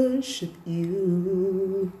 We worship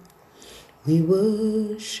you. We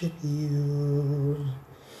worship you.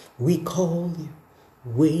 We call you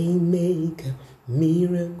Waymaker,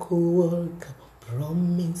 Miracle Worker,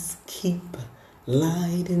 Promise Keeper,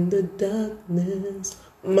 Light in the darkness,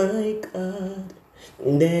 my God.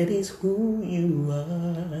 That is who you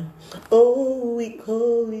are. Oh, we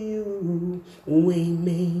call you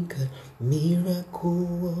Waymaker, Miracle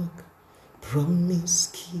Work, Promise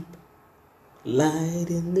Keep, Light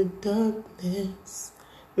in the darkness.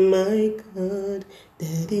 My God,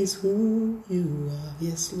 that is who you are.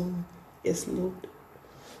 Yes, Lord. Yes, Lord.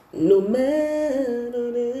 No man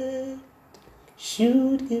on earth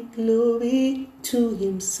should give glory to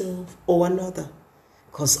himself or another,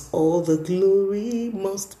 because all the glory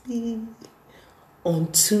must be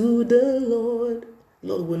unto the Lord.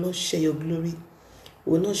 Lord will not share your glory.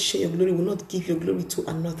 Will not share your glory. Will not give your glory to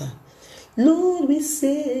another. Lord, we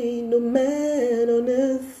say no man on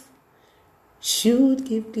earth should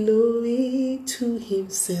give glory to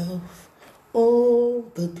himself. All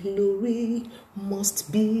the glory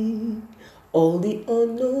must be, all the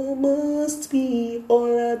honor must be,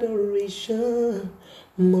 all adoration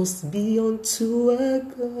must be unto our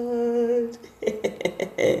God.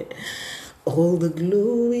 All the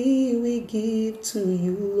glory we give to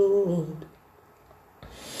you, Lord.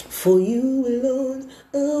 For you alone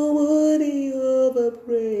are worthy of our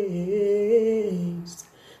praise.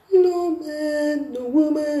 No man, no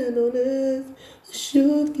woman on earth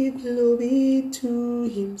should give glory to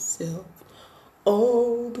himself.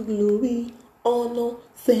 All the glory, honor,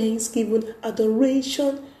 thanksgiving,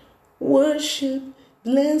 adoration, worship,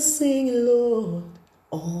 blessing, Lord.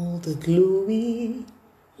 All the glory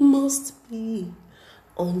must be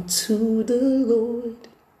unto the Lord.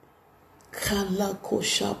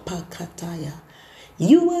 Kalakosha pakataya.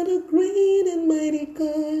 You are the great and mighty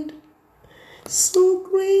God, so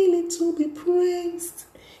greatly to be praised.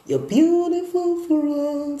 You're beautiful for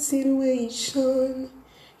all situation.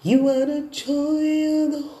 You are the joy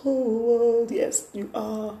of the whole world. Yes, you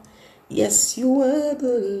are. Yes, you are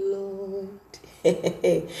the Lord.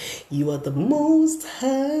 You are the Most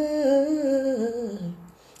High.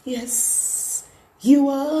 Yes, you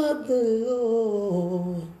are the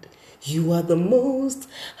Lord. You are the Most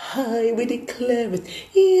High, we declare it.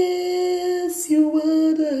 Yes, you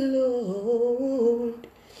are the Lord.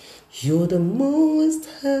 You're the Most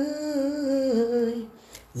High.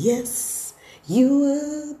 Yes, you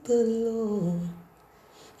are the Lord.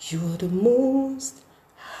 You are the Most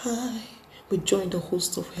High. We join the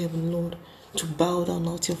host of heaven, Lord, to bow down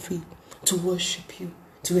at your feet, to worship you,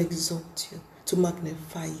 to exalt you, to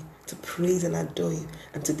magnify you, to praise and adore you,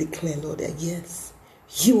 and to declare, Lord, that yes,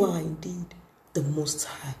 you are indeed the Most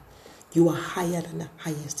High. You are higher than the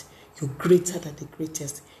highest. You're greater than the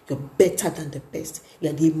greatest. You're better than the best.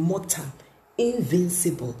 You're the immortal,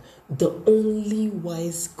 invincible, the only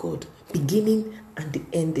wise God, beginning and the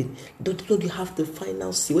ending. Lord, you have the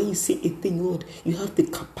final say. When you say a thing, Lord, you have the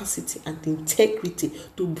capacity and the integrity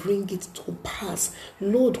to bring it to pass.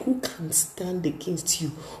 Lord, who can stand against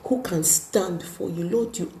you? Who can stand for you?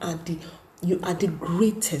 Lord, you are the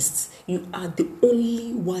greatest. You are the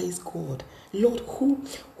only wise God. Lord, who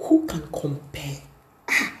can compare?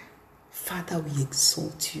 Father, we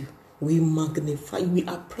exalt you. We magnify you. We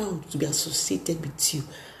are proud to be associated with you.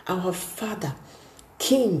 Our Father,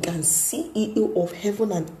 King and CEO of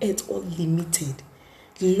heaven and earth unlimited.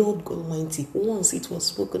 Lord God Almighty, once it was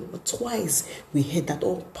spoken, but twice we heard that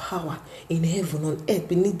all power in heaven and earth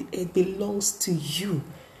beneath the earth belongs to you.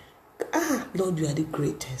 Lord, you are the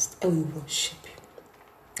greatest, and we worship you.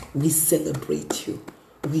 We celebrate you.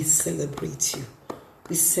 We celebrate you.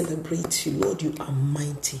 We celebrate you. Lord, you are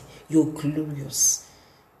mighty. You're glorious.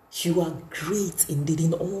 You are great indeed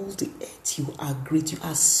in all the earth. You are great. You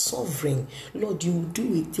are sovereign. Lord, you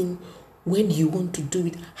do a thing when you want to do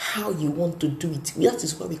it, how you want to do it. That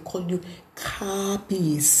is why we call you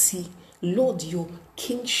KBC. Lord, your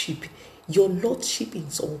kingship, your lordship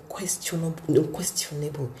is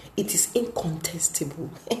unquestionable. It is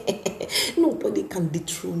incontestable. Nobody can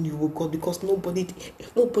dethrone you, oh God, because nobody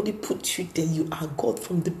put you there. You are God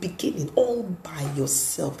from the beginning, all by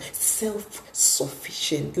yourself,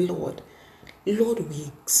 self-sufficient, Lord. Lord,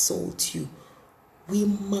 we exalt you. We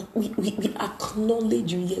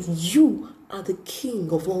acknowledge you. Yes, you are the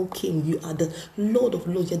King of all kings. You are the Lord of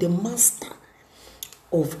lords. You are the Master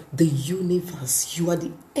of the universe. You are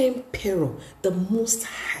the Emperor, the Most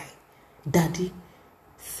High. Daddy,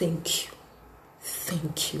 thank you.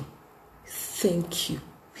 Thank you. Thank you.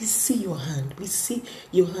 We see your hand. We see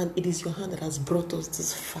your hand. It is your hand that has brought us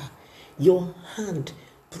this far. Your hand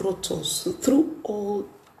brought us through all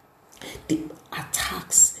the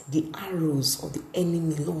attacks, the arrows of the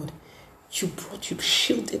enemy, Lord. You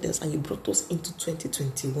shielded us and you brought us into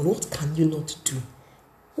 2021. What can you not do?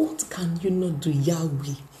 What can you not do,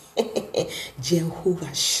 Yahweh?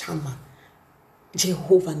 Jehovah Shammah,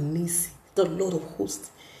 Jehovah Nissi, the Lord of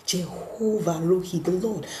hosts. Jehovah Rohi, the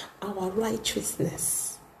Lord, our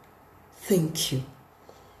righteousness. Thank you.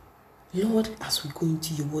 Lord, as we go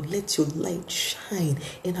into your word, let your light shine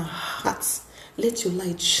in our hearts. Let your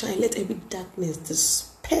light shine. Let every darkness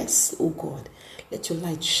disperse, oh God. Let your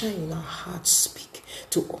light shine in our hearts. Speak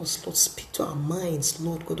to us, Lord. Speak to our minds,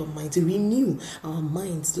 Lord God Almighty. Renew our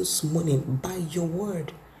minds this morning by your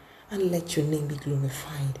word. And let your name be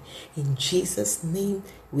glorified. In Jesus' name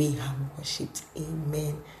we have worshipped.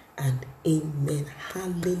 Amen and amen.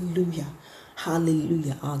 Hallelujah.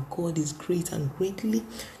 Hallelujah. Our God is great and greatly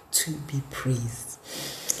to be praised.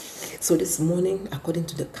 So this morning, according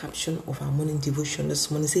to the caption of our morning devotion this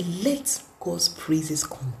morning, say, let God's praises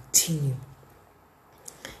continue.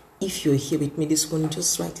 If you're here with me this morning,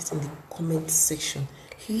 just write it in the comment section.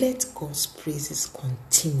 Let God's praises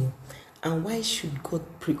continue. And why should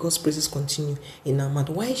God's praises continue in our mouth?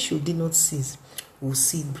 Why should they not cease? We'll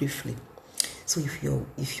see it briefly. So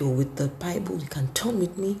if you're with the Bible, you can turn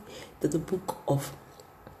with me to the book of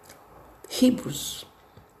Hebrews.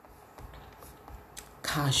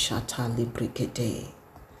 Kashata librikete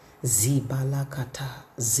zibalakata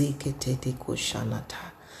zekete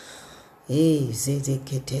koshanata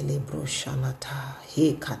zezekete libroshanata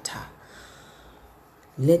hekata.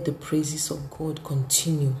 Let the praises of God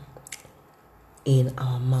continue in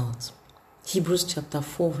our mouths. Hebrews chapter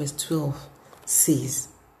 4 verse 12 says,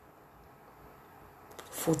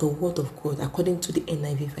 for the word of God, according to the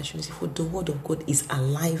NIV version, for the word of God is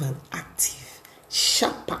alive and active,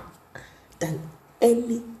 sharper than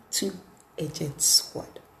any two-edged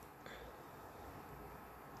sword.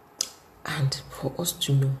 And for us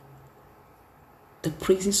to know, the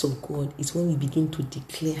praises of God is when we begin to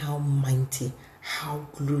declare how mighty, how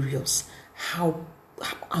glorious,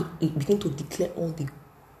 and we begin to declare all the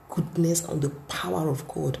goodness and the power of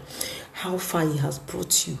God, how far He has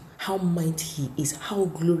brought you, how mighty He is, how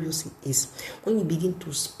glorious He is. When you begin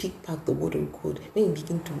to speak back the word of God, when you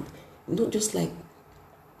begin to, not just like,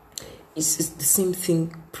 it's the same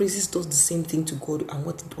thing. Praises does the same thing to God and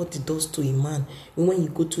what it does to a man. When you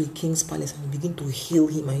go to a king's palace and you begin to hail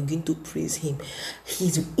him and you begin to praise him,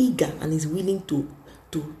 he's eager and is willing to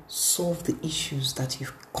solve the issues that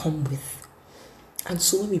you've come with. And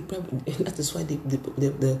so when we pray, that is why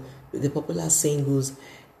the popular saying goes,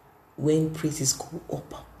 when praises go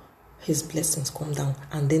up, His blessings come down.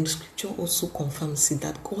 And then Scripture also confirms it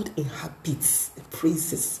that God inhabits the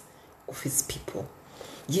praises of His people.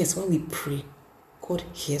 Yes, when we pray, God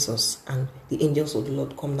hears us and the angels of the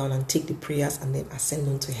Lord come down and take the prayers and then ascend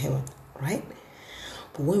unto heaven, right?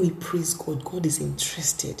 But when we praise God, God is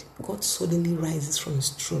interested. God suddenly rises from His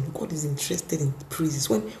throne. God is interested in praises.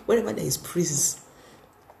 Wherever there is praises,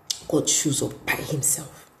 God shows up by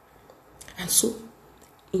Himself. And so,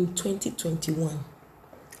 in 2021,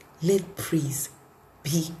 let praise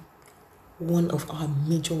be one of our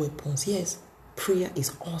major weapons. Yes, prayer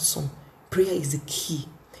is awesome. Prayer is the key.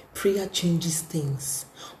 Prayer changes things.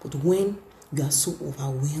 But when you are so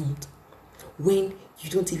overwhelmed, when you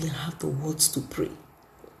don't even have the words to pray,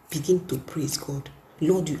 begin to praise God.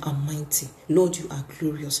 Lord, you are mighty. Lord, you are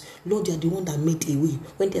glorious. Lord, you are the one that made a way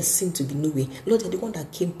when there seemed to be no way. Lord, you are the one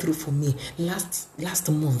that came through for me last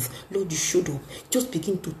month. Lord, you showed up. Just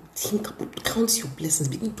begin to think about, count your blessings.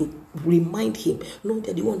 Begin to remind Him, Lord,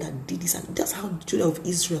 you are the one that did this. And that's how the children of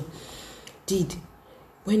Israel did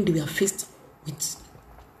when they were faced with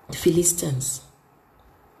the Philistines.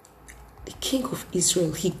 The king of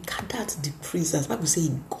Israel, he gathered the praisers. Bible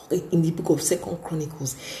says in the book of 2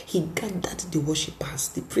 Chronicles, he gathered the worshippers,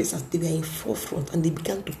 the praisers. They were in forefront and they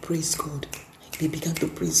began to praise God. They began to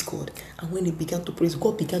praise God. And when they began to praise,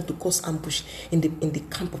 God began to cause ambush in the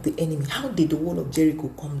camp of the enemy. How did the wall of Jericho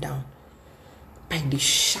come down? By the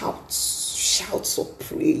shouts of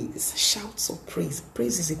praise. Shouts of praise.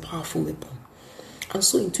 Praise is a powerful weapon. And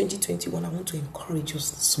so in 2021, I want to encourage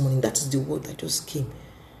us this morning. That is the word that just came.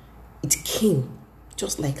 It came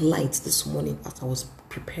just like light this morning as I was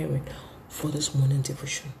preparing for this morning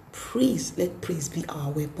devotion. Praise, let praise be our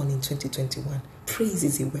weapon in 2021. Praise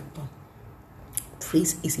is a weapon.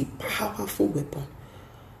 Praise is a powerful weapon.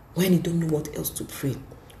 When you don't know what else to pray,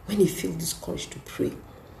 when you feel discouraged to pray,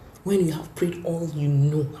 when you have prayed all you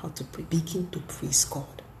know how to pray, begin to praise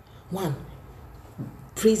God. One,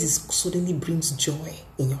 praise suddenly brings joy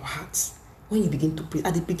in your hearts. When you begin to pray,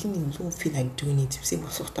 at the beginning you don't feel like doing it. You say,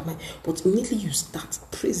 what's after my? But immediately you start,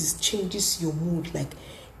 praises changes your mood. Like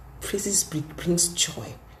praises brings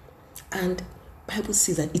joy. And Bible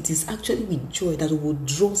says that it is actually with joy that we will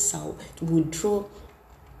draw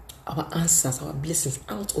our answers, our blessings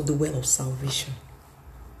out of the well of salvation.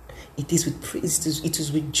 It is with praise, it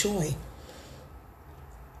is with joy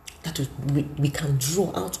that we can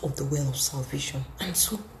draw out of the well of salvation. And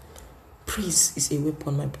so, praise is a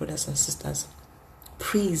weapon, my brothers and sisters.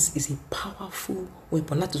 Praise is a powerful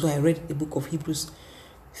weapon. That is why I read the book of Hebrews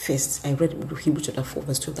first. I read Hebrews chapter 4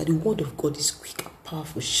 verse 12, that the word of God is quick and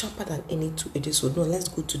powerful, sharper than any two-edged sword. No, let's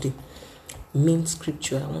go to the main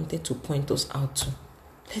scripture I wanted to point us out to.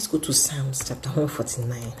 Let's go to Psalms chapter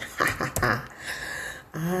 149.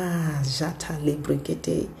 Jata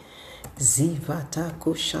lebregete zivata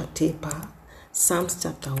koshatepa. Psalms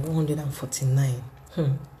chapter 149.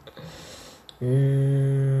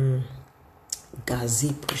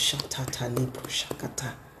 Gazi pushatata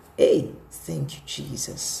lebrushakata. Hey, thank you,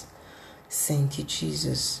 Jesus. Thank you,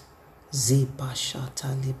 Jesus.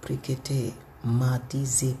 Zebashata lebregete madi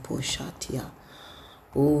zeposhatia.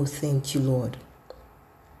 Oh, thank you, Lord.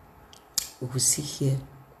 We will see here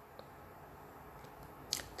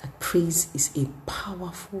that praise is a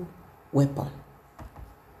powerful weapon.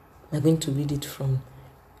 We're going to read it from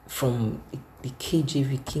the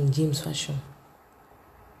KJV, King James Version.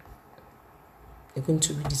 We're going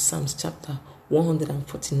to read the Psalms chapter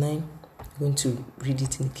 149. We're going to read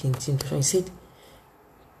it in the King James Version. It said,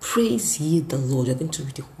 praise ye the Lord. We're going to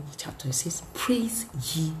read the whole chapter. It says, praise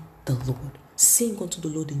ye the Lord. Sing unto the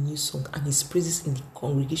Lord a new song, and his praises in the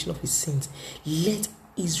congregation of his saints. Let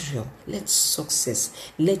Israel, let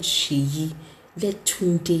Success, let Sheyi, let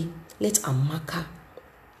Tunde, let Amaka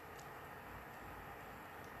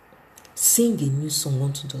sing a new song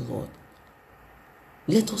unto the Lord.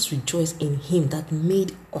 Let us rejoice in him that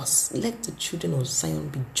made us. Let the children of Zion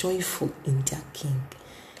be joyful in their King.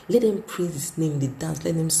 Let them praise his name, they dance.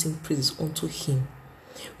 Let them sing praises unto him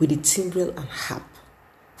with the timbrel and harp.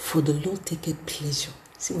 For the Lord taketh pleasure.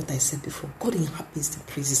 See what I said before. God inhabits the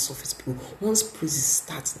praises of his people. Once praises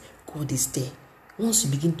starts, God is there. Once you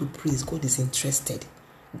begin to praise, God is interested.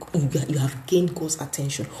 You have gained God's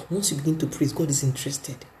attention. Once you begin to praise, God is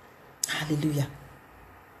interested. Hallelujah.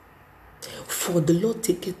 For the Lord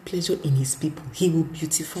taketh pleasure in his people. He will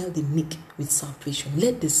beautify the meek with salvation.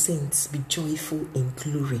 Let the saints be joyful in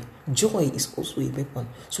glory. Joy is also a weapon.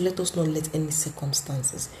 So let us not let any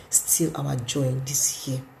circumstances steal our joy this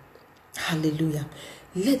year. Hallelujah.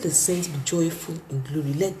 Let the saints be joyful in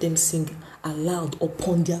glory. Let them sing aloud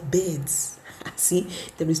upon their beds. See,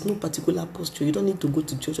 there is no particular posture. You don't need to go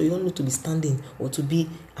to church, or you don't need to be standing, or to be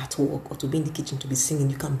at work, or to be in the kitchen to be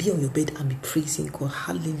singing. You can be on your bed and be praising God.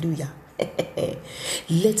 Hallelujah.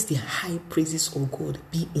 Let the high praises of God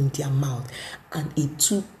be in their mouth and a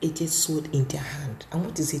two-edged sword in their hand. And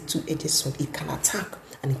what is a two-edged sword? It can attack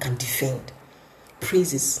and it can defend.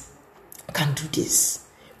 Praises can do this.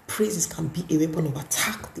 Praises can be a weapon of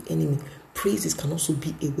attack the enemy. Praises can also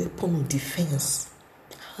be a weapon of defense.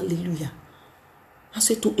 Hallelujah. I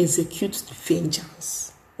said to execute the vengeance.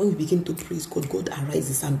 When we begin to praise God, God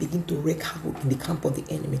arises and begin to wreak havoc in the camp of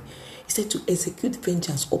the enemy. He said to execute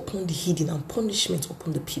vengeance upon the hidden and punishment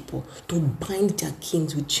upon the people, to bind their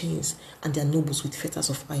kings with chains and their nobles with fetters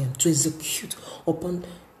of iron, to execute upon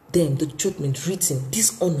them the judgment written.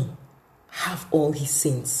 This honor have all his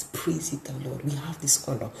saints. Praise it, the Lord. We have this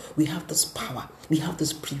honor. We have this power. We have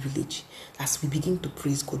this privilege. As we begin to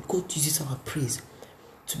praise God, God uses our praise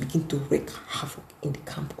to begin to wreak havoc in the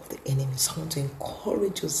camp of the enemy. So I want to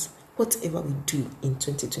encourage us, whatever we do in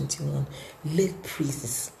 2021, let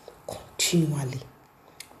praises continually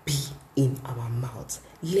be in our mouths.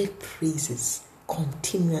 Let praises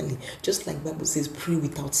continually, just like the Bible says, pray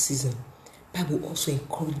without ceasing. The Bible also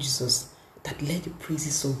encourages us that let the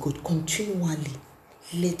praises of God continually,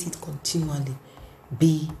 let it continually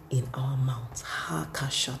be in our mouths.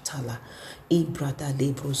 Hakashatala, ibrada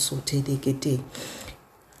lebro sote degede.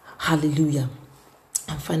 Hallelujah.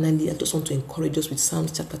 And finally, I just want to encourage us with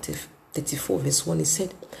Psalms chapter 34, verse 1. He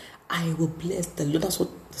said, I will bless the Lord. That's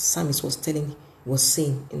what the psalmist was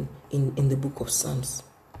saying in the book of Psalms,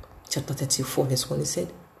 chapter 34, verse 1. He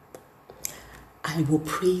said, I will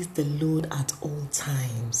praise the Lord at all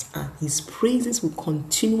times, and his praises will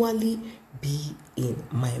continually be in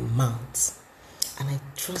my mouth. And I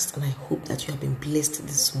trust and I hope that you have been blessed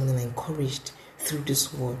this morning and encouraged through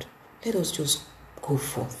this word. Let us just go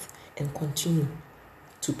forth and continue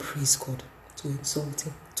to praise God, to exalt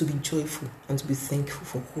him, to be joyful and to be thankful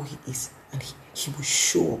for who he is. And he will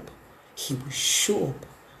show up. He will show up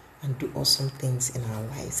and do awesome things in our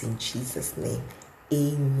lives. In Jesus' name,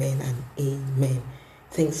 amen and amen.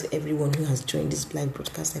 Thanks to everyone who has joined this live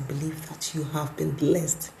broadcast. I believe that you have been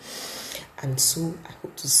blessed. And so I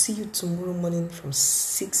hope to see you tomorrow morning from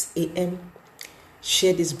 6 a.m.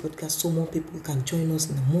 Share this broadcast so more people can join us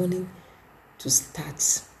in the morning to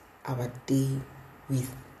start our day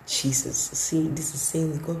with Jesus. See, this is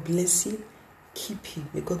saying God bless you keep you.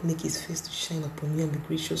 May God make his face to shine upon you and be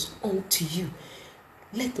gracious unto you.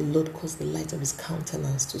 Let the Lord cause the light of his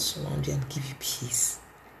countenance to surround you and give you peace.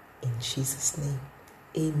 In Jesus' name,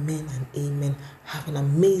 amen and amen. Have an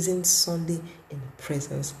amazing Sunday in the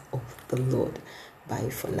presence of the Lord. Bye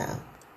for now.